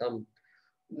purvataram kritam.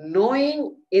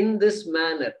 Knowing in this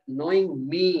manner, knowing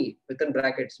me, within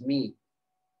brackets me,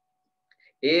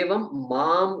 evam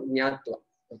mam jnatva.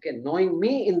 Okay, knowing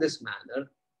me in this manner,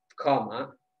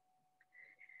 comma,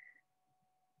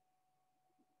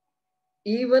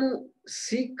 even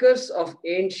seekers of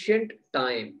ancient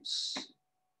times,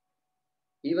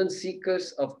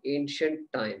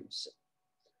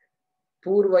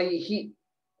 purvaihi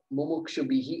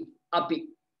mumukshubhihi api,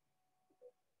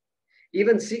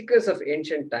 even seekers of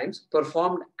ancient times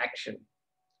performed action.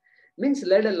 Means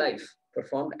led a life,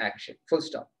 performed action, full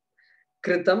stop.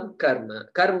 Kritam karma,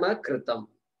 karma kritam.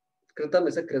 Kritam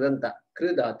is a kridanta,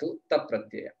 kridatu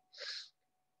tapratyaya.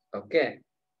 Okay.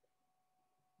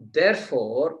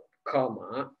 Therefore,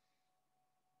 comma,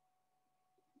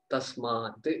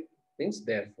 tasmat means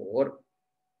therefore,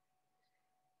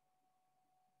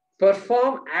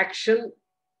 perform action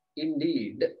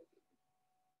indeed.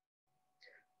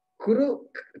 Kuru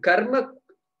karma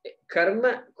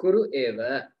kuru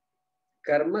eva,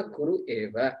 karma kuru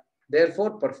eva.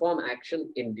 Therefore, perform action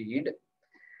indeed.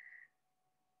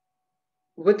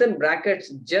 Within brackets,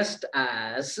 just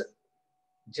as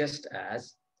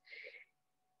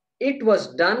it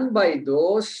was done by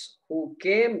those who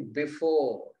came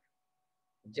before.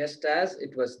 Just as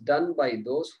it was done by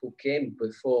those who came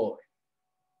before.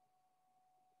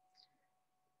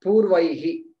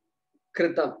 Purvaihi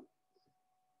kritam.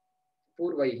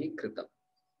 Purvaihi kritam.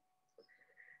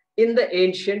 In the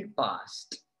ancient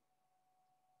past.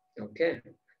 Okay.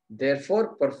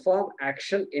 Therefore, perform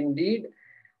action indeed,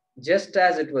 just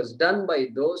as it was done by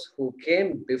those who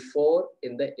came before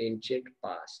in the ancient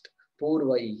past.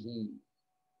 Purvaihi.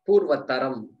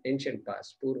 Purvataram, ancient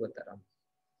past, Purvataram.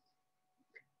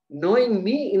 Knowing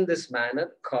me in this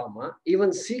manner, comma,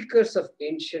 even seekers of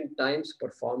ancient times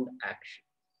performed action.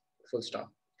 Full stop.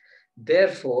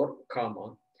 Therefore,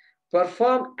 comma,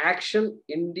 perform action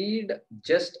indeed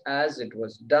just as it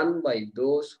was done by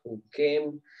those who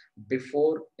came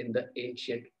before in the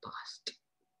ancient past.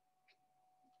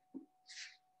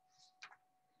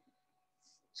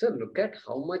 So look at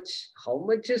how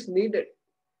much is needed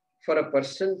for a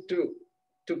person to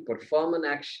perform an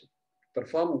action,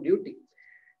 perform duty.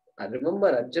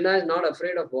 Remember, Arjuna is not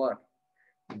afraid of war.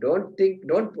 I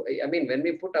mean, when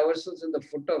we put ourselves in the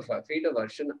feet of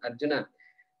Arjuna,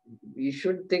 we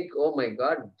should think, oh my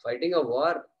God, fighting a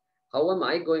war, how am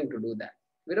I going to do that?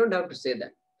 We don't have to say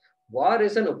that. War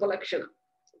is an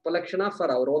upalakshana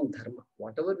for our own dharma.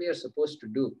 Whatever we are supposed to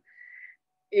do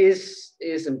is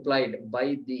implied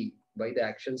by the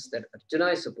actions that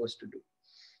Arjuna is supposed to do.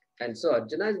 And so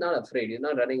Arjuna is not afraid. He's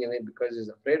not running away because he's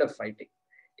afraid of fighting.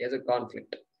 He has a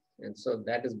conflict. And so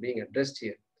that is being addressed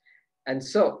here. And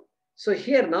so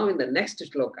here now in the next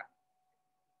shloka,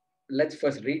 let's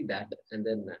first read that and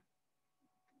then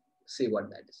see what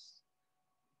that is.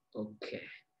 Okay.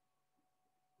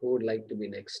 Who would like to be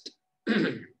next?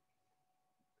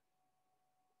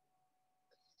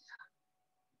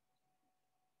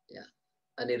 Yeah.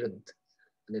 Aniruddha.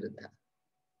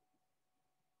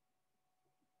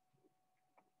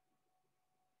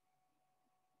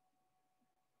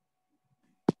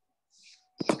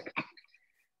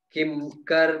 Kim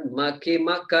karma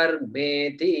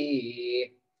kimakarmeti.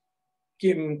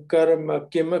 Kim karma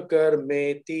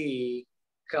kimakarmeti.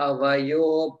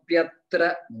 Kavayopyatra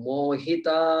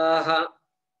mohitaha.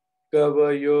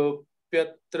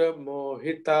 Kavayopyatra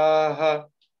mohitaha.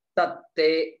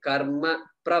 Tatte karma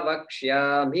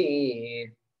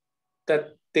pravakshyami.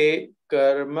 Tatte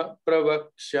karma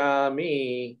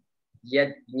pravakshyami.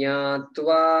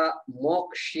 Yajñatva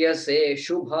mokshyase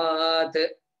shubhat.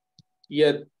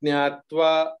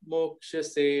 Yajñatva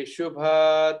mokshase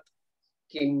shubhat.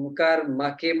 Kim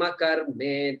karma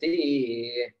kimakarmeti.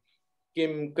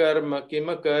 Kim karma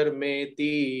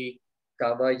kimakarmeti.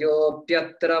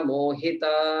 Kavayopyatra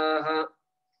mohitaha.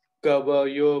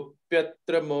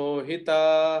 Kavayopyatra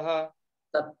mohitaha.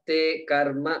 Tatte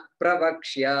karma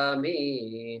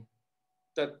pravakshyami.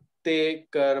 Tatte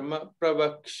karma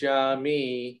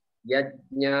pravakshyami.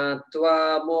 Yajñatva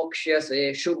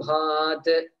moksyase shubhat.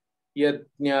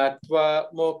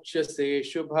 Yajñatva mokshase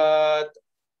shubhat.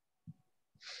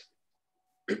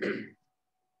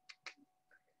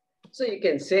 So you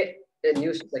can say a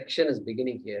new section is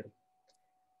beginning here.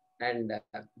 And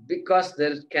because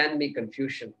there can be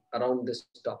confusion around this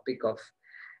topic of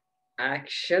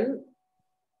action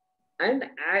and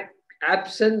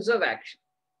absence of action.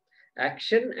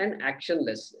 Action and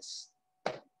actionlessness.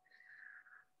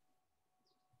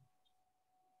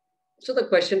 So the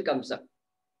question comes up,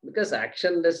 because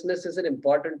actionlessness is an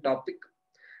important topic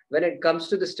when it comes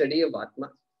to the study of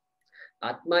Atma.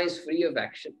 Atma is free of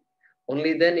action.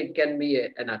 Only then it can be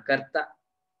an akarta,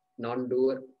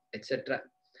 non-doer, etc.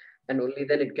 And only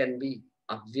then it can be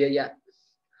avyaya.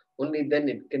 Only then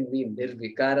it can be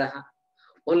nirvikaraha.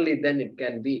 Only then it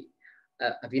can be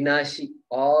avinashi.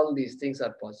 All these things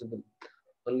are possible.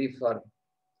 Only for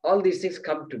all these things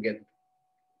come together.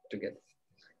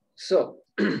 So,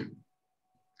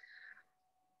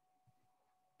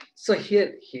 so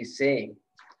here he's saying,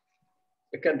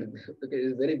 look at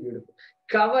it's very beautiful.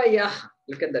 Kavayaha.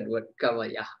 Look at that word,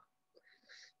 kavayaha.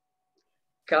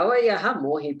 Kavayaha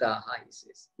mohitaha, he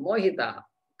says. Mohitaha,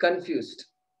 confused.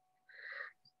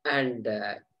 And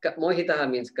mohitaha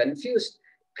means confused.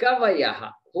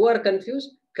 Kavayaha, who are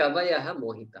confused? Kavayaha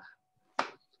mohitaha.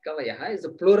 Kavayaha is the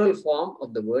plural form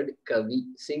of the word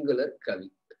kavi, singular kavi.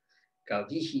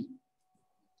 Kavihi.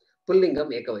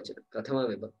 Pullingam ekavachanam, prathama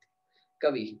vibhakti.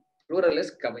 Kavihi. Plural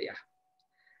is kavayaha.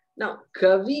 Now,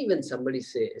 kavi, when somebody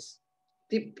says,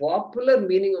 the popular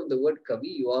meaning of the word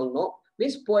kavi, you all know,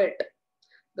 means poet.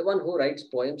 The one who writes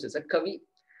poems is a kavi.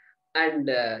 And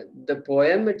the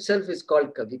poem itself is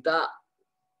called kavita.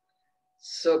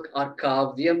 So, or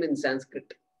kavyam in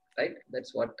Sanskrit, right?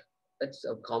 That's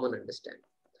a common understanding.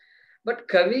 But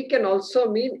kavi can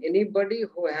also mean anybody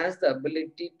who has the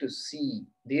ability to see,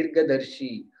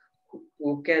 dirgadarshi,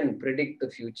 who can predict the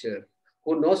future,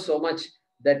 who knows so much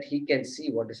that he can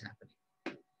see what is happening.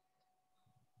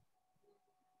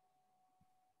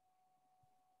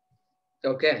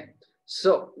 Okay,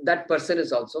 so that person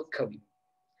is also kavi.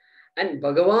 And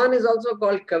Bhagavan is also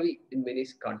called kavi in many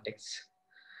contexts.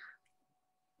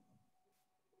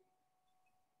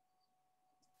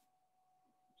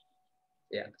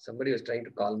 Yeah, somebody was trying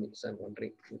to call me, so I'm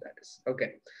wondering who that is.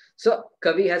 Okay, so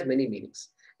Kavi has many meanings.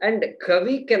 And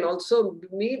Kavi can also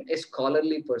mean a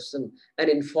scholarly person, an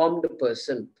informed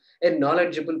person, a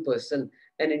knowledgeable person,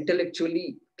 an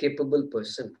intellectually capable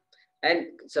person. And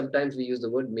sometimes we use the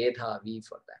word Medhavi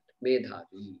for that.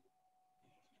 Medhavi.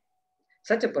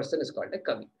 Such a person is called a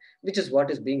Kavi, which is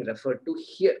what is being referred to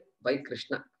here by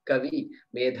Krishna. Kavi,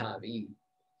 Medhavi.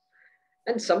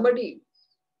 And somebody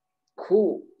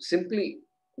who simply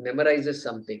memorizes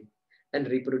something and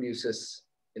reproduces,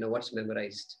 what's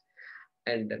memorized.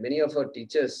 And many of our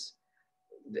teachers,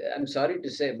 I'm sorry to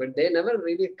say, but they never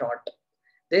really taught.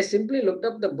 They simply looked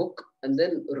up the book and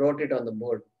then wrote it on the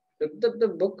board. Looked up the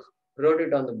book, wrote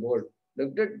it on the board.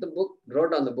 Looked at the book,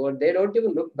 wrote on the board. They don't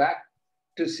even look back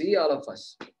to see all of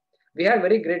us. We had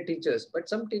very great teachers, but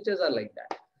some teachers are like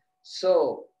that.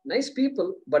 So nice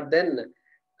people, but then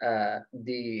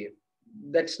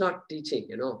that's not teaching,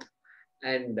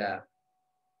 And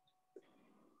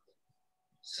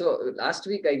so last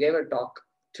week I gave a talk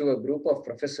to a group of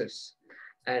professors,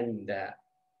 and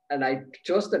I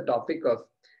chose the topic of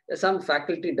some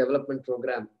faculty development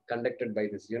program conducted by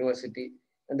this university,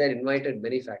 and they invited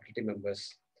many faculty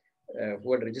members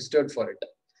who had registered for it.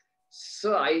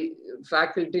 So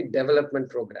faculty development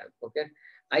program. Okay,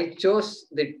 I chose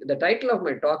the title of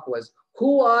my talk was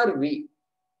 "Who Are We?"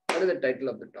 What is the title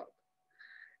of the talk?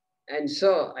 And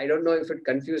so I don't know if it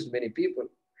confused many people,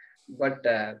 but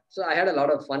so I had a lot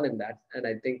of fun in that, and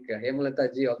I think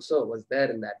Hemalata ji also was there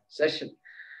in that session.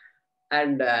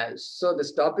 And so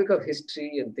this topic of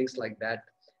history and things like that,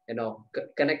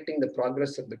 connecting the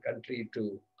progress of the country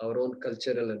to our own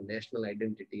cultural and national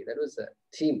identity, that was a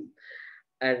theme.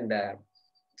 And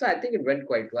so I think it went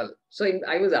quite well. So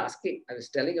I was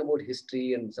telling about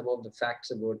history and some of the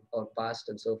facts about our past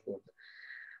and so forth.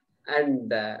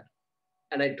 And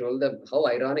I told them how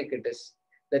ironic it is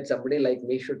that somebody like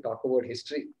me should talk about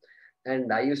history.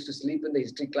 And I used to sleep in the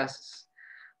history classes.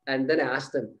 And then I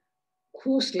asked them,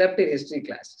 who slept in history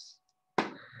classes?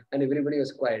 And everybody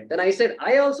was quiet. Then I said,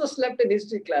 I also slept in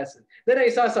history classes. Then I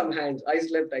saw some hands. I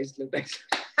slept.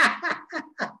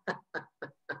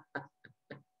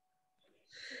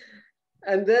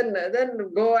 And then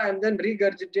go and then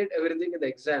regurgitate everything in the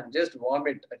exam. Just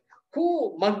vomit.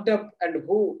 Who mugged up and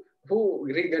who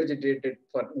regurgitated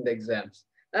in the exams?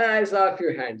 I saw a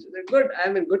few hands. Good.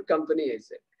 I'm in good company, I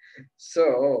said.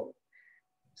 So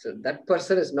that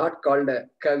person is not called a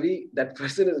Kavi. That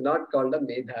person is not called a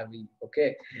Medhavi.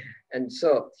 Okay. And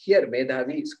so here,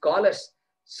 Medhavi, scholars.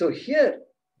 So here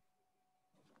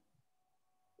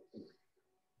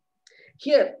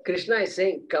Krishna is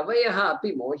saying, Kavayaha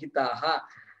api mohitaha.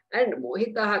 And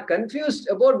mohitaha, confused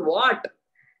about what?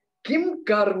 Kim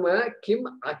karma, kim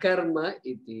akarma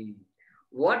iti.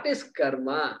 What is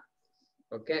karma?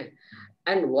 Okay.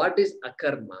 And what is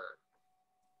akarma?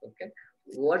 Okay.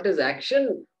 What is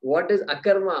action? What is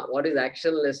akarma? What is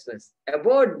actionlessness?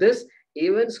 About this,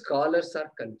 even scholars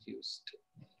are confused.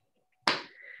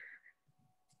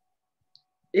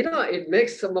 It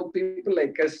makes some of people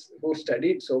like us who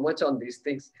studied so much on these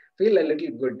things feel a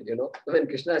little good, when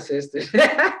Krishna says this.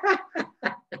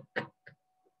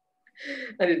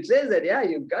 And it says that, yeah,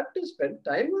 you've got to spend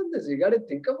time on this. You got to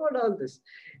think about all this.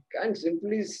 You can't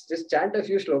simply just chant a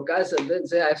few shlokas and then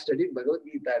say, I've studied Bhagavad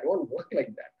Gita. It won't work like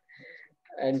that.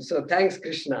 And so thanks,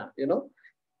 Krishna,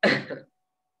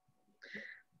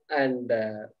 And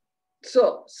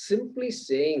so simply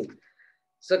saying,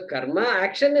 so karma,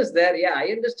 action is there. Yeah, I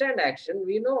understand action.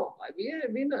 We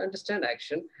understand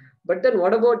action. But then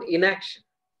what about inaction?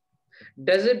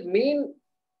 Does it mean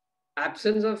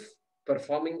absence of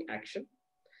performing action?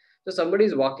 So somebody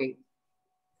is walking.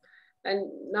 And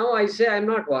now I say I'm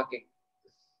not walking.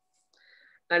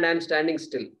 And I'm standing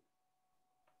still.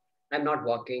 I'm not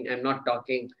walking. I'm not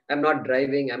talking. I'm not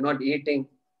driving. I'm not eating.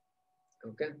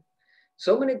 Okay.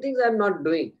 So many things I'm not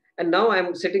doing. And now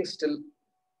I'm sitting still.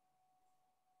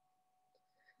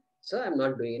 So I'm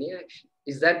not doing any action.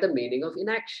 Is that the meaning of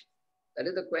inaction? That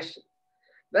is the question.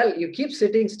 Well, you keep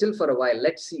sitting still for a while.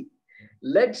 Let's see.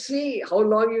 Let's see how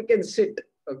long you can sit.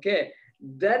 Okay.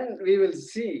 Then we will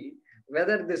see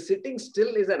whether the sitting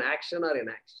still is an action or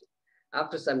inaction.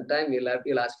 After some time,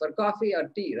 you'll ask for coffee or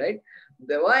tea, right?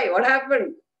 Why? What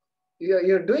happened?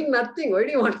 You're doing nothing. Why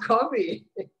do you want coffee?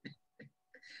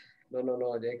 No,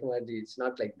 Jaykumarji, it's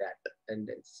not like that. And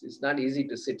it's not easy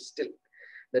to sit still.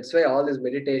 That's why all this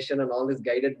meditation and all this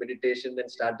guided meditation, then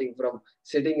starting from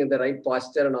sitting in the right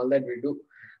posture and all that we do.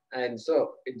 And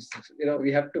so it's,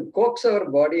 we have to coax our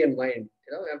body and mind.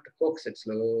 We have to coax it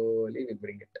slowly, we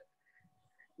bring it.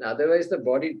 Now, otherwise the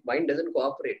mind doesn't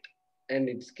cooperate. And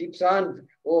it keeps on,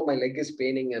 oh, my leg is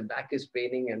paining and back is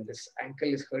paining and this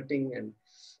ankle is hurting. And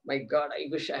my God, I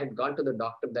wish I had gone to the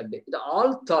doctor that day.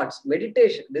 All thoughts,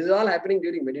 meditation. This is all happening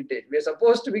during meditation. We're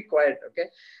supposed to be quiet, okay?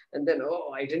 And then,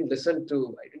 oh, I didn't listen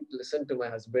to my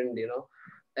husband,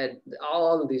 and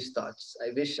all these thoughts.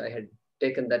 I wish I had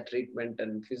taken that treatment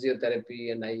and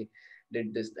physiotherapy and I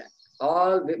did this, that.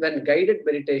 All when guided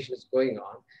meditation is going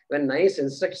on, when nice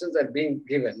instructions are being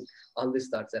given, all these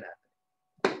thoughts are happening.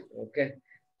 Okay.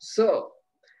 So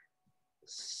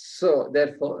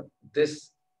therefore,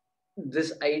 this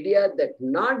idea that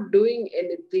not doing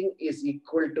anything is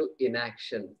equal to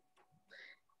inaction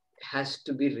has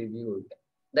to be reviewed.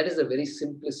 That is a very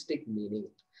simplistic meaning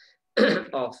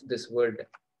of this word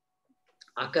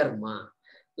akarma.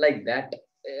 Like that,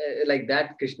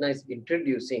 Krishna is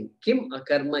introducing kim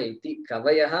akarma iti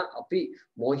kavayaha api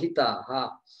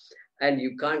mohitaha. And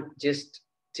you can't just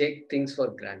take things for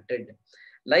granted.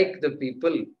 Like the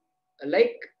people,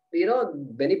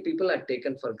 many people are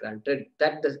taken for granted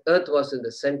that the earth was in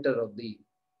the center of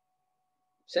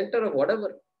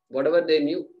whatever they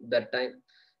knew that time.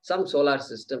 Some solar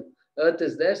system, earth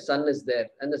is there, sun is there,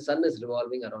 and the sun is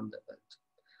revolving around the earth.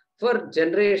 For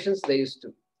generations, they used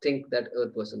to think that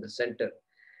earth was in the center.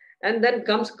 And then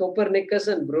comes Copernicus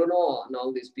and Bruno and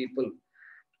all these people.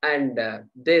 And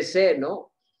they say,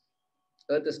 no,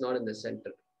 earth is not in the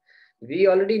center. We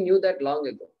already knew that long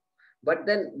ago. But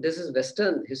then this is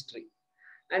Western history.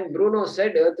 And Bruno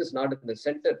said earth is not in the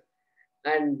center.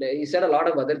 And he said a lot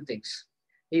of other things.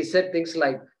 He said things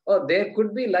like, oh, there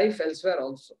could be life elsewhere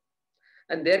also.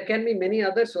 And there can be many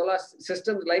other solar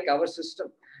systems like our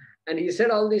system. And he said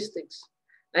all these things.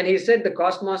 And he said the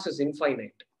cosmos is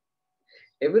infinite.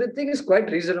 Everything is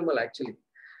quite reasonable, actually.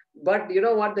 But you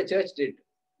know what the church did?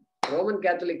 Roman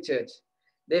Catholic Church,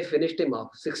 they finished him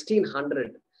off.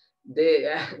 1600. They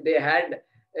had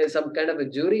some kind of a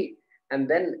jury. And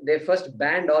then they first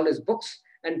banned all his books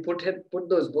and put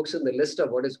those books in the list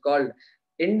of what is called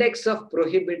Index of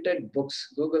Prohibited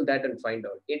Books. Google that and find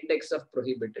out. Index of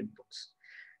Prohibited Books.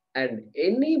 And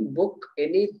any book,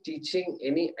 any teaching,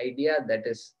 any idea that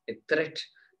is a threat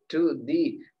to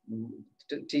the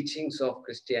teachings of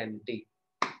Christianity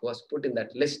was put in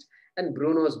that list. And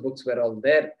Bruno's books were all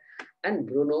there. And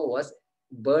Bruno was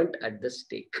burnt at the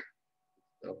stake.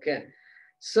 Okay.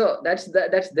 So that's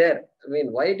there. I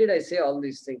mean, why did I say all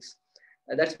these things?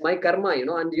 That's my karma,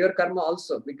 and your karma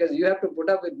also, because you have to put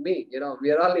up with me.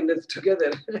 We are all in this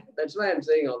together. That's why I'm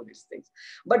saying all these things.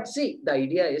 But see, the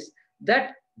idea is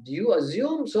that you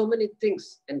assume so many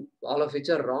things and all of which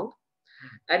are wrong.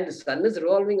 And the sun is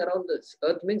revolving around the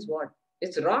earth means what?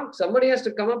 It's wrong. Somebody has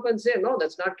to come up and say, no,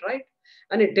 that's not right.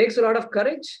 And it takes a lot of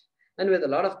courage. And with a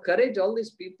lot of courage, all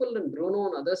these people and Bruno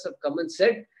and others have come and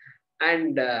said,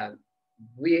 and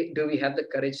we have the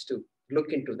courage to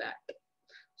look into that.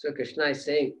 So Krishna is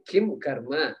saying, kim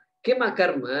karma, kim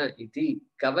akarma iti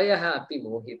kavayaha api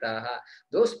mohitaha.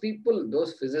 Those people,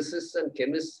 those physicists and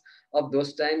chemists of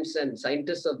those times and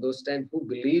scientists of those times who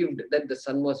believed that the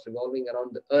sun was revolving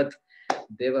around the earth,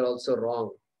 they were also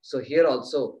wrong. So here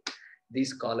also, these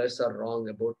scholars are wrong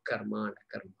about karma and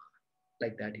akarma.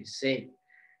 Like that he's saying.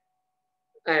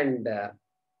 And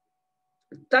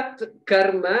tat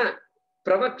karma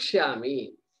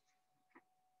pravakshyami.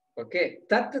 Okay,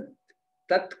 tat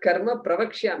karma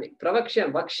pravakshyami.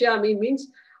 Vakshyami means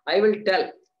I will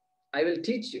tell. I will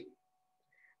teach you.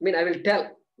 I mean, I will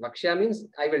tell. Vaksha means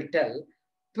I will tell.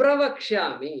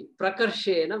 Pravakshyami.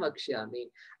 Prakarshena vakshyami.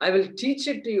 I will teach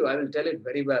it to you. I will tell it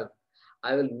very well.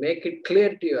 I will make it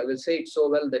clear to you. I will say it so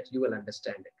well that you will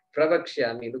understand it.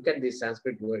 Pravakshyami. Look at these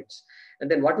Sanskrit words. And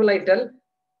then what will I tell?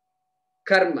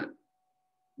 Karma.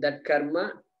 That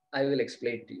karma I will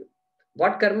explain to you.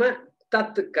 What karma?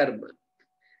 Tat karma.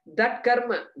 That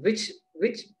karma, which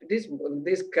these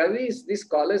kavis, these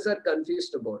scholars are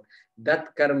confused about.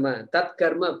 That karma, tat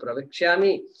karma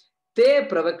pravakshyami, te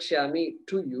pravakshyami,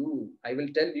 to you. I will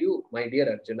tell you, my dear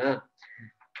Arjuna.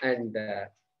 And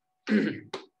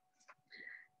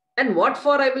and what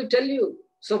for I will tell you.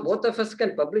 So both of us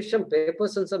can publish some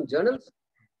papers and some journals,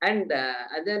 and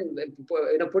then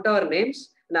put our names.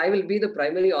 And I will be the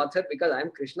primary author because I'm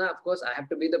Krishna. Of course, I have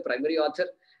to be the primary author,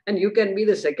 and you can be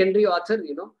the secondary author.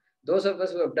 Those of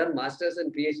us who have done masters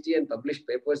and PhD and published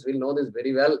papers will know this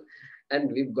very well.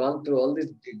 And we've gone through all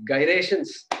these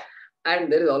gyrations.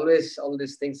 And there is always all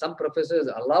these things. Some professors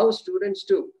allow students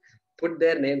to put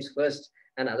their names first,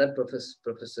 and other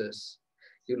professors,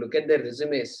 you look at their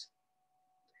resumes,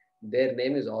 their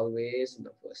name is always in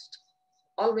the first.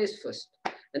 Always first.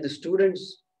 And the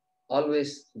students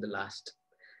always the last.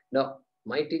 Now,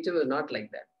 my teacher was not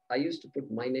like that. I used to put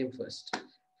my name first.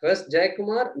 First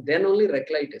Jayakumar, then only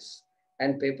reclitis.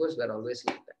 And papers were always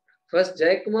like that. First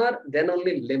Jayakumar, then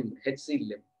only limb, HC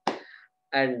limb.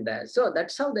 And so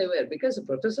that's how they were, because the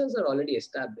professors are already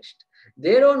established.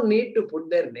 They don't need to put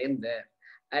their name there.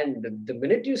 And the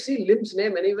minute you see Lim's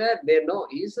name anywhere, they know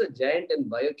he's a giant in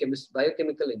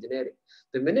biochemical engineering.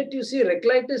 The minute you see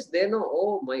Reclitis, they know,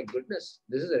 oh my goodness,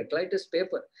 this is a Reclitis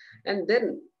paper. And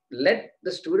then let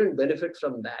the student benefit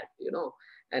from that,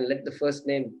 and let the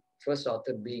first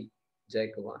author be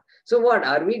Jayakumar. So what,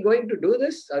 are we going to do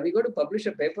this? Are we going to publish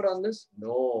a paper on this?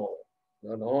 No.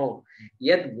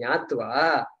 Yad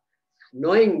jnatva,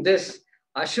 knowing this,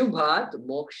 ashubhat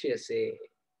mokshyase.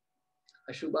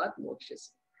 Ashubhat mokshyase.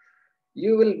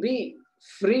 You will be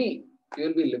free, you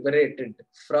will be liberated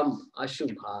from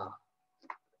ashubha,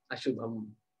 ashubham.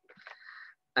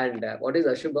 And what is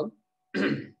ashubham?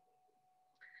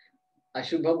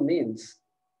 Ashubham means,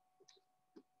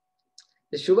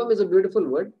 the shubham is a beautiful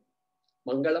word.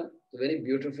 Mangalam, a very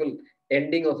beautiful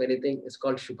ending of anything is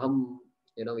called shubham.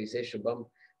 We say shubham.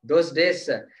 Those days,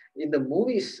 in the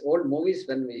movies, old movies,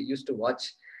 when we used to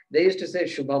watch, they used to say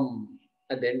shubham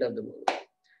at the end of the movie.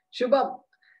 Shubham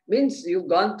means you've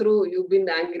gone through, you've been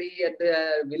angry at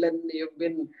the villain, you've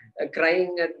been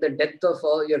crying at the death of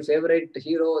your favorite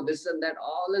hero, this and that,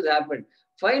 all has happened.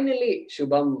 Finally,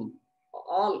 shubham,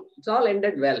 it's all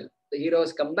ended well. The hero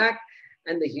has come back,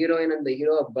 and the heroine and the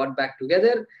hero have got back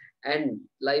together, and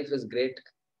life is great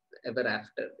ever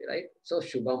after, right? So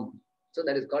shubham. So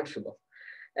that is called shubham.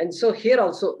 And so here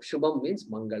also shubham means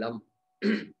mangalam.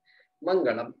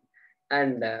 Mangalam.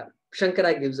 And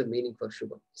Shankara gives a meaning for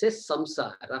shubham. He says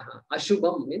samsara.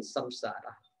 Ashubham means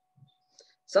samsara.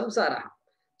 Samsara.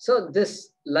 So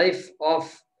this life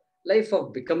of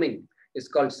becoming is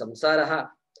called samsara.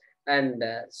 And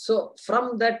so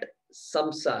from that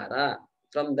samsara,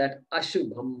 from that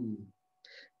ashubham,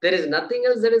 there is nothing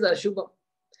else that is ashubham.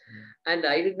 And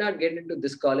I did not get into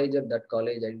this college or that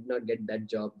college. I did not get that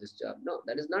job, this job. No,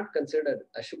 that is not considered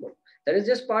ashubham. That is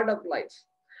just part of life.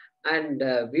 And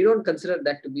we don't consider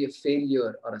that to be a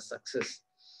failure or a success.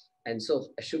 And so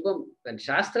ashubham, when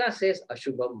Shastra says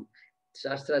ashubham,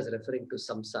 Shastra is referring to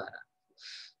samsara.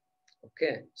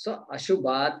 Okay, so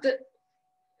ashubhat.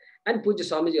 And Pujya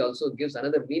Swamiji also gives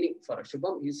another meaning for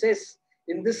ashubham. He says,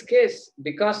 in this case,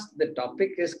 because the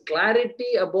topic is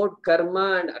clarity about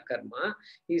karma and akarma,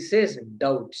 he says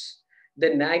doubts, the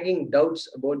nagging doubts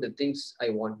about the things I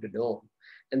want to know.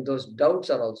 And those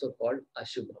doubts are also called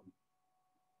ashubham.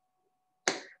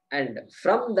 And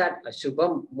from that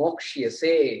ashubham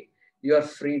mokshyase, you are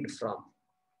freed from.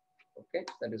 Okay,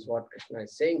 that is what Krishna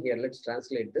is saying here. Let's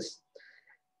translate this.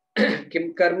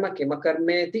 Kim karma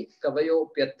kimakarmeti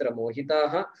kavayopyatra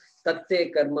mohitaha tatte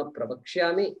karma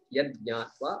pravakshami yad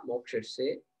jnatva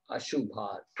mokshase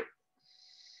ashubhat.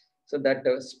 So that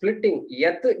splitting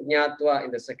yat jnatva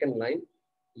in the second line,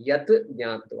 yat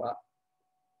jnatva,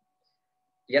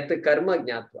 yat karma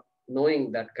jnatva,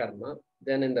 knowing that karma.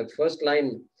 Then in the first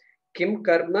line, kim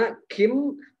karma,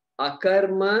 kim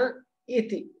akarma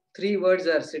iti. Three words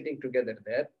are sitting together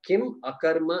there. Kim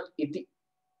akarma iti.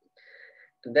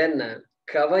 Then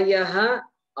kavayaha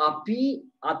api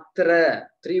atra.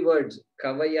 Three words.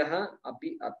 Kavayaha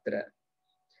api atra.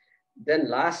 Then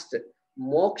last,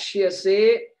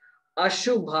 mokshyase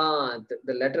ashubhat.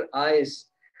 The letter I is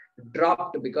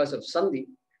dropped because of sandhi,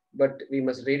 but we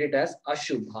must read it as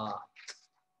ashubhat.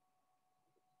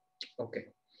 Okay.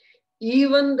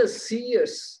 Even the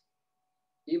seers,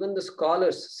 even the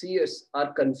scholars, seers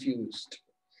are confused.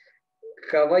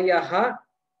 Kavayaha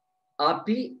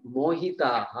api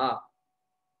mohitaha.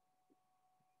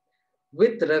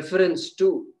 With reference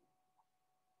to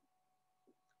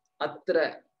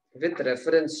atra, with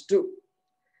reference to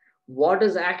what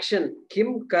is action,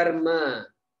 kim karma,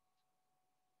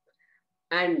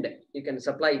 and you can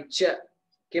supply cha,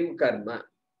 kim karma,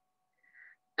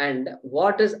 and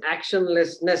what is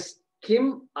actionlessness,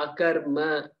 kim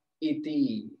akarma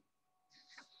iti.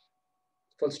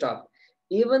 Full stop.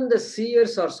 Even the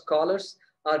seers or scholars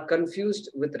are confused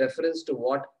with reference to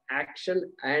what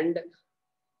action and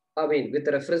with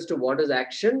reference to what is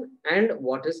action and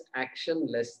what is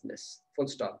actionlessness. Full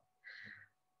stop.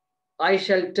 I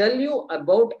shall tell you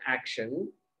about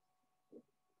action.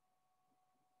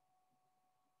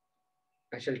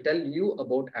 I shall tell you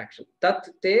about action. Tat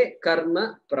te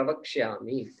karma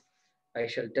pravakshyami. I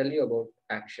shall tell you about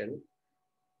action,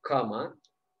 comma,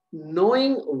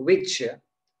 knowing which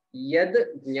yad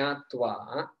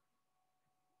jnatva,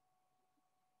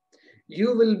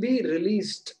 you will be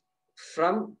released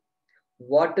from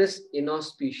what is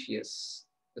inauspicious,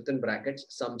 within brackets,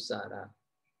 samsara.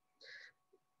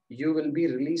 you will be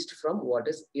released from what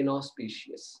is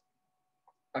inauspicious.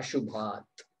 Ashubhat.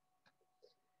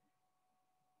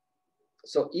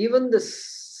 So even the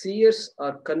seers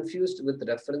are confused with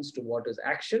reference to what is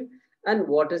action and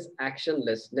what is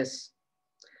actionlessness.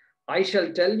 I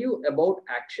shall tell you about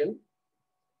action,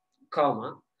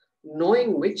 comma,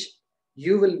 knowing which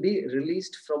you will be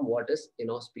released from what is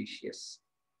inauspicious.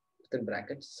 Within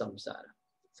brackets, samsara.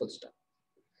 Full stop.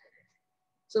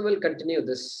 So we'll continue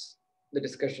the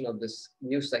discussion of this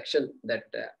new section that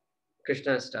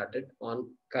Krishna started on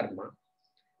karma,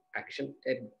 action,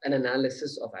 an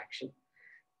analysis of action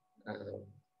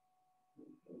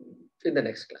in the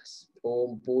next class.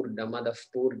 Om Purnamadav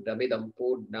Purnamidam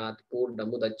Purnat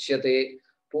Purnamudachyate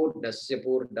Purnasya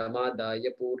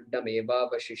Purnamadaya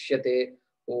Purnamevavashishyate.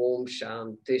 Om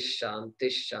Shanti Shanti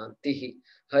Shanti.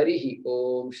 Harihi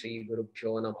Om Shri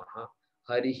Gurubhyo Namaha.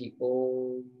 Harihi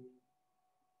Om.